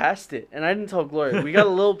walked past it, and I didn't tell Gloria. We got a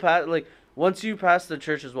little past, like once you pass the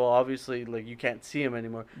church as well, obviously, like you can't see him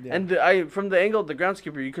anymore. Yeah. And I from the angle of the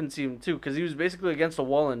groundskeeper, you couldn't see him too, because he was basically against a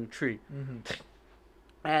wall and a tree. Mm-hmm.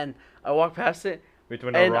 And I walked past it,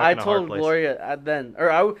 Between a and rock I and a hard told place. Gloria then,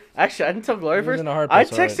 or actually I didn't tell Gloria He was first. in a hard I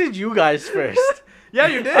place, alright. texted you guys first. Yeah,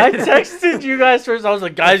 you did. I texted you guys first. I was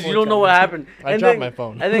like, guys, you don't know what happened. I And dropped then- my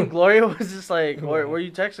phone. And then Gloria was just like, "Where were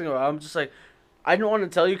you texting her?" I'm just like, I didn't want to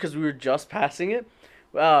tell you because we were just passing it,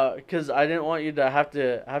 because I didn't want you to have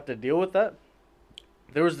to deal with that.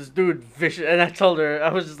 There was this dude vicious, and I told her,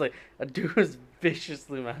 I was just like, a dude was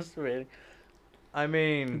viciously masturbating. I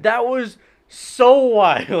mean, That was so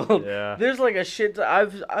wild. Yeah. There's like a shit.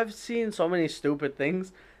 I've seen so many stupid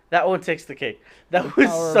things. That one takes the cake. That was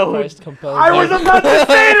Power of so. Christ compels I was you. about to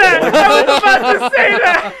say that. I was about to say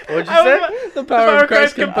that. What'd you I was say? about- The power of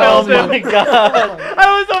Christ Oh compels him. my you. god.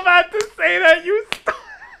 I was about to say that. You.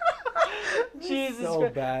 Jesus So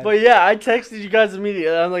Christ. bad. But yeah, I texted you guys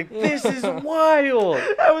immediately. I'm like, this is wild.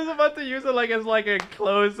 I was about to use it like as like a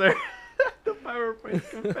closer. The power of Christ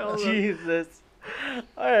compels him. Jesus.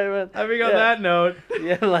 All right, man. Having on Yeah. that note.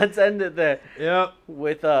 Yeah, let's end it there Yep.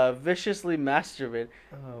 with viciously masturbate.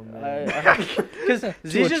 Oh man. Because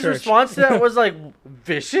Zisha's church. response to that was like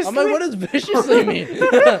viciously. I'm like, what does viciously mean?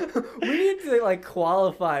 We need to like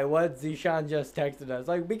qualify what Zishan just texted us,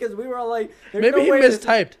 like because we were all like, there's Maybe no he way this-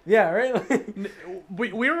 mistyped. Yeah, right.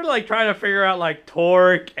 Like, We were like trying to figure out like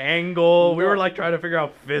torque, angle. We No. were like trying to figure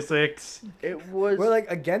out physics. It was. we're like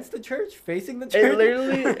against the church, facing the It church.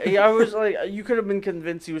 literally. Yeah, I was like, you could have been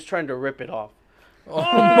convinced he was trying to rip it off. Oh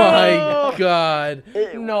my god.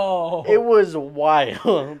 No. It was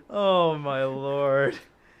wild. Oh my lord.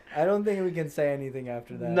 I don't think we can say anything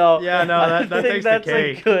after that. No. Yeah, no, I that think takes the that's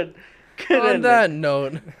cake. a good On ending. that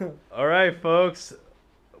note, All right, folks.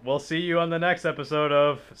 We'll see you on the next episode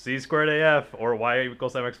of C Squared AF, or Y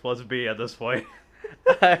equals MX plus B at this point.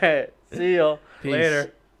 All right. See y'all. peace.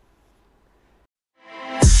 Later.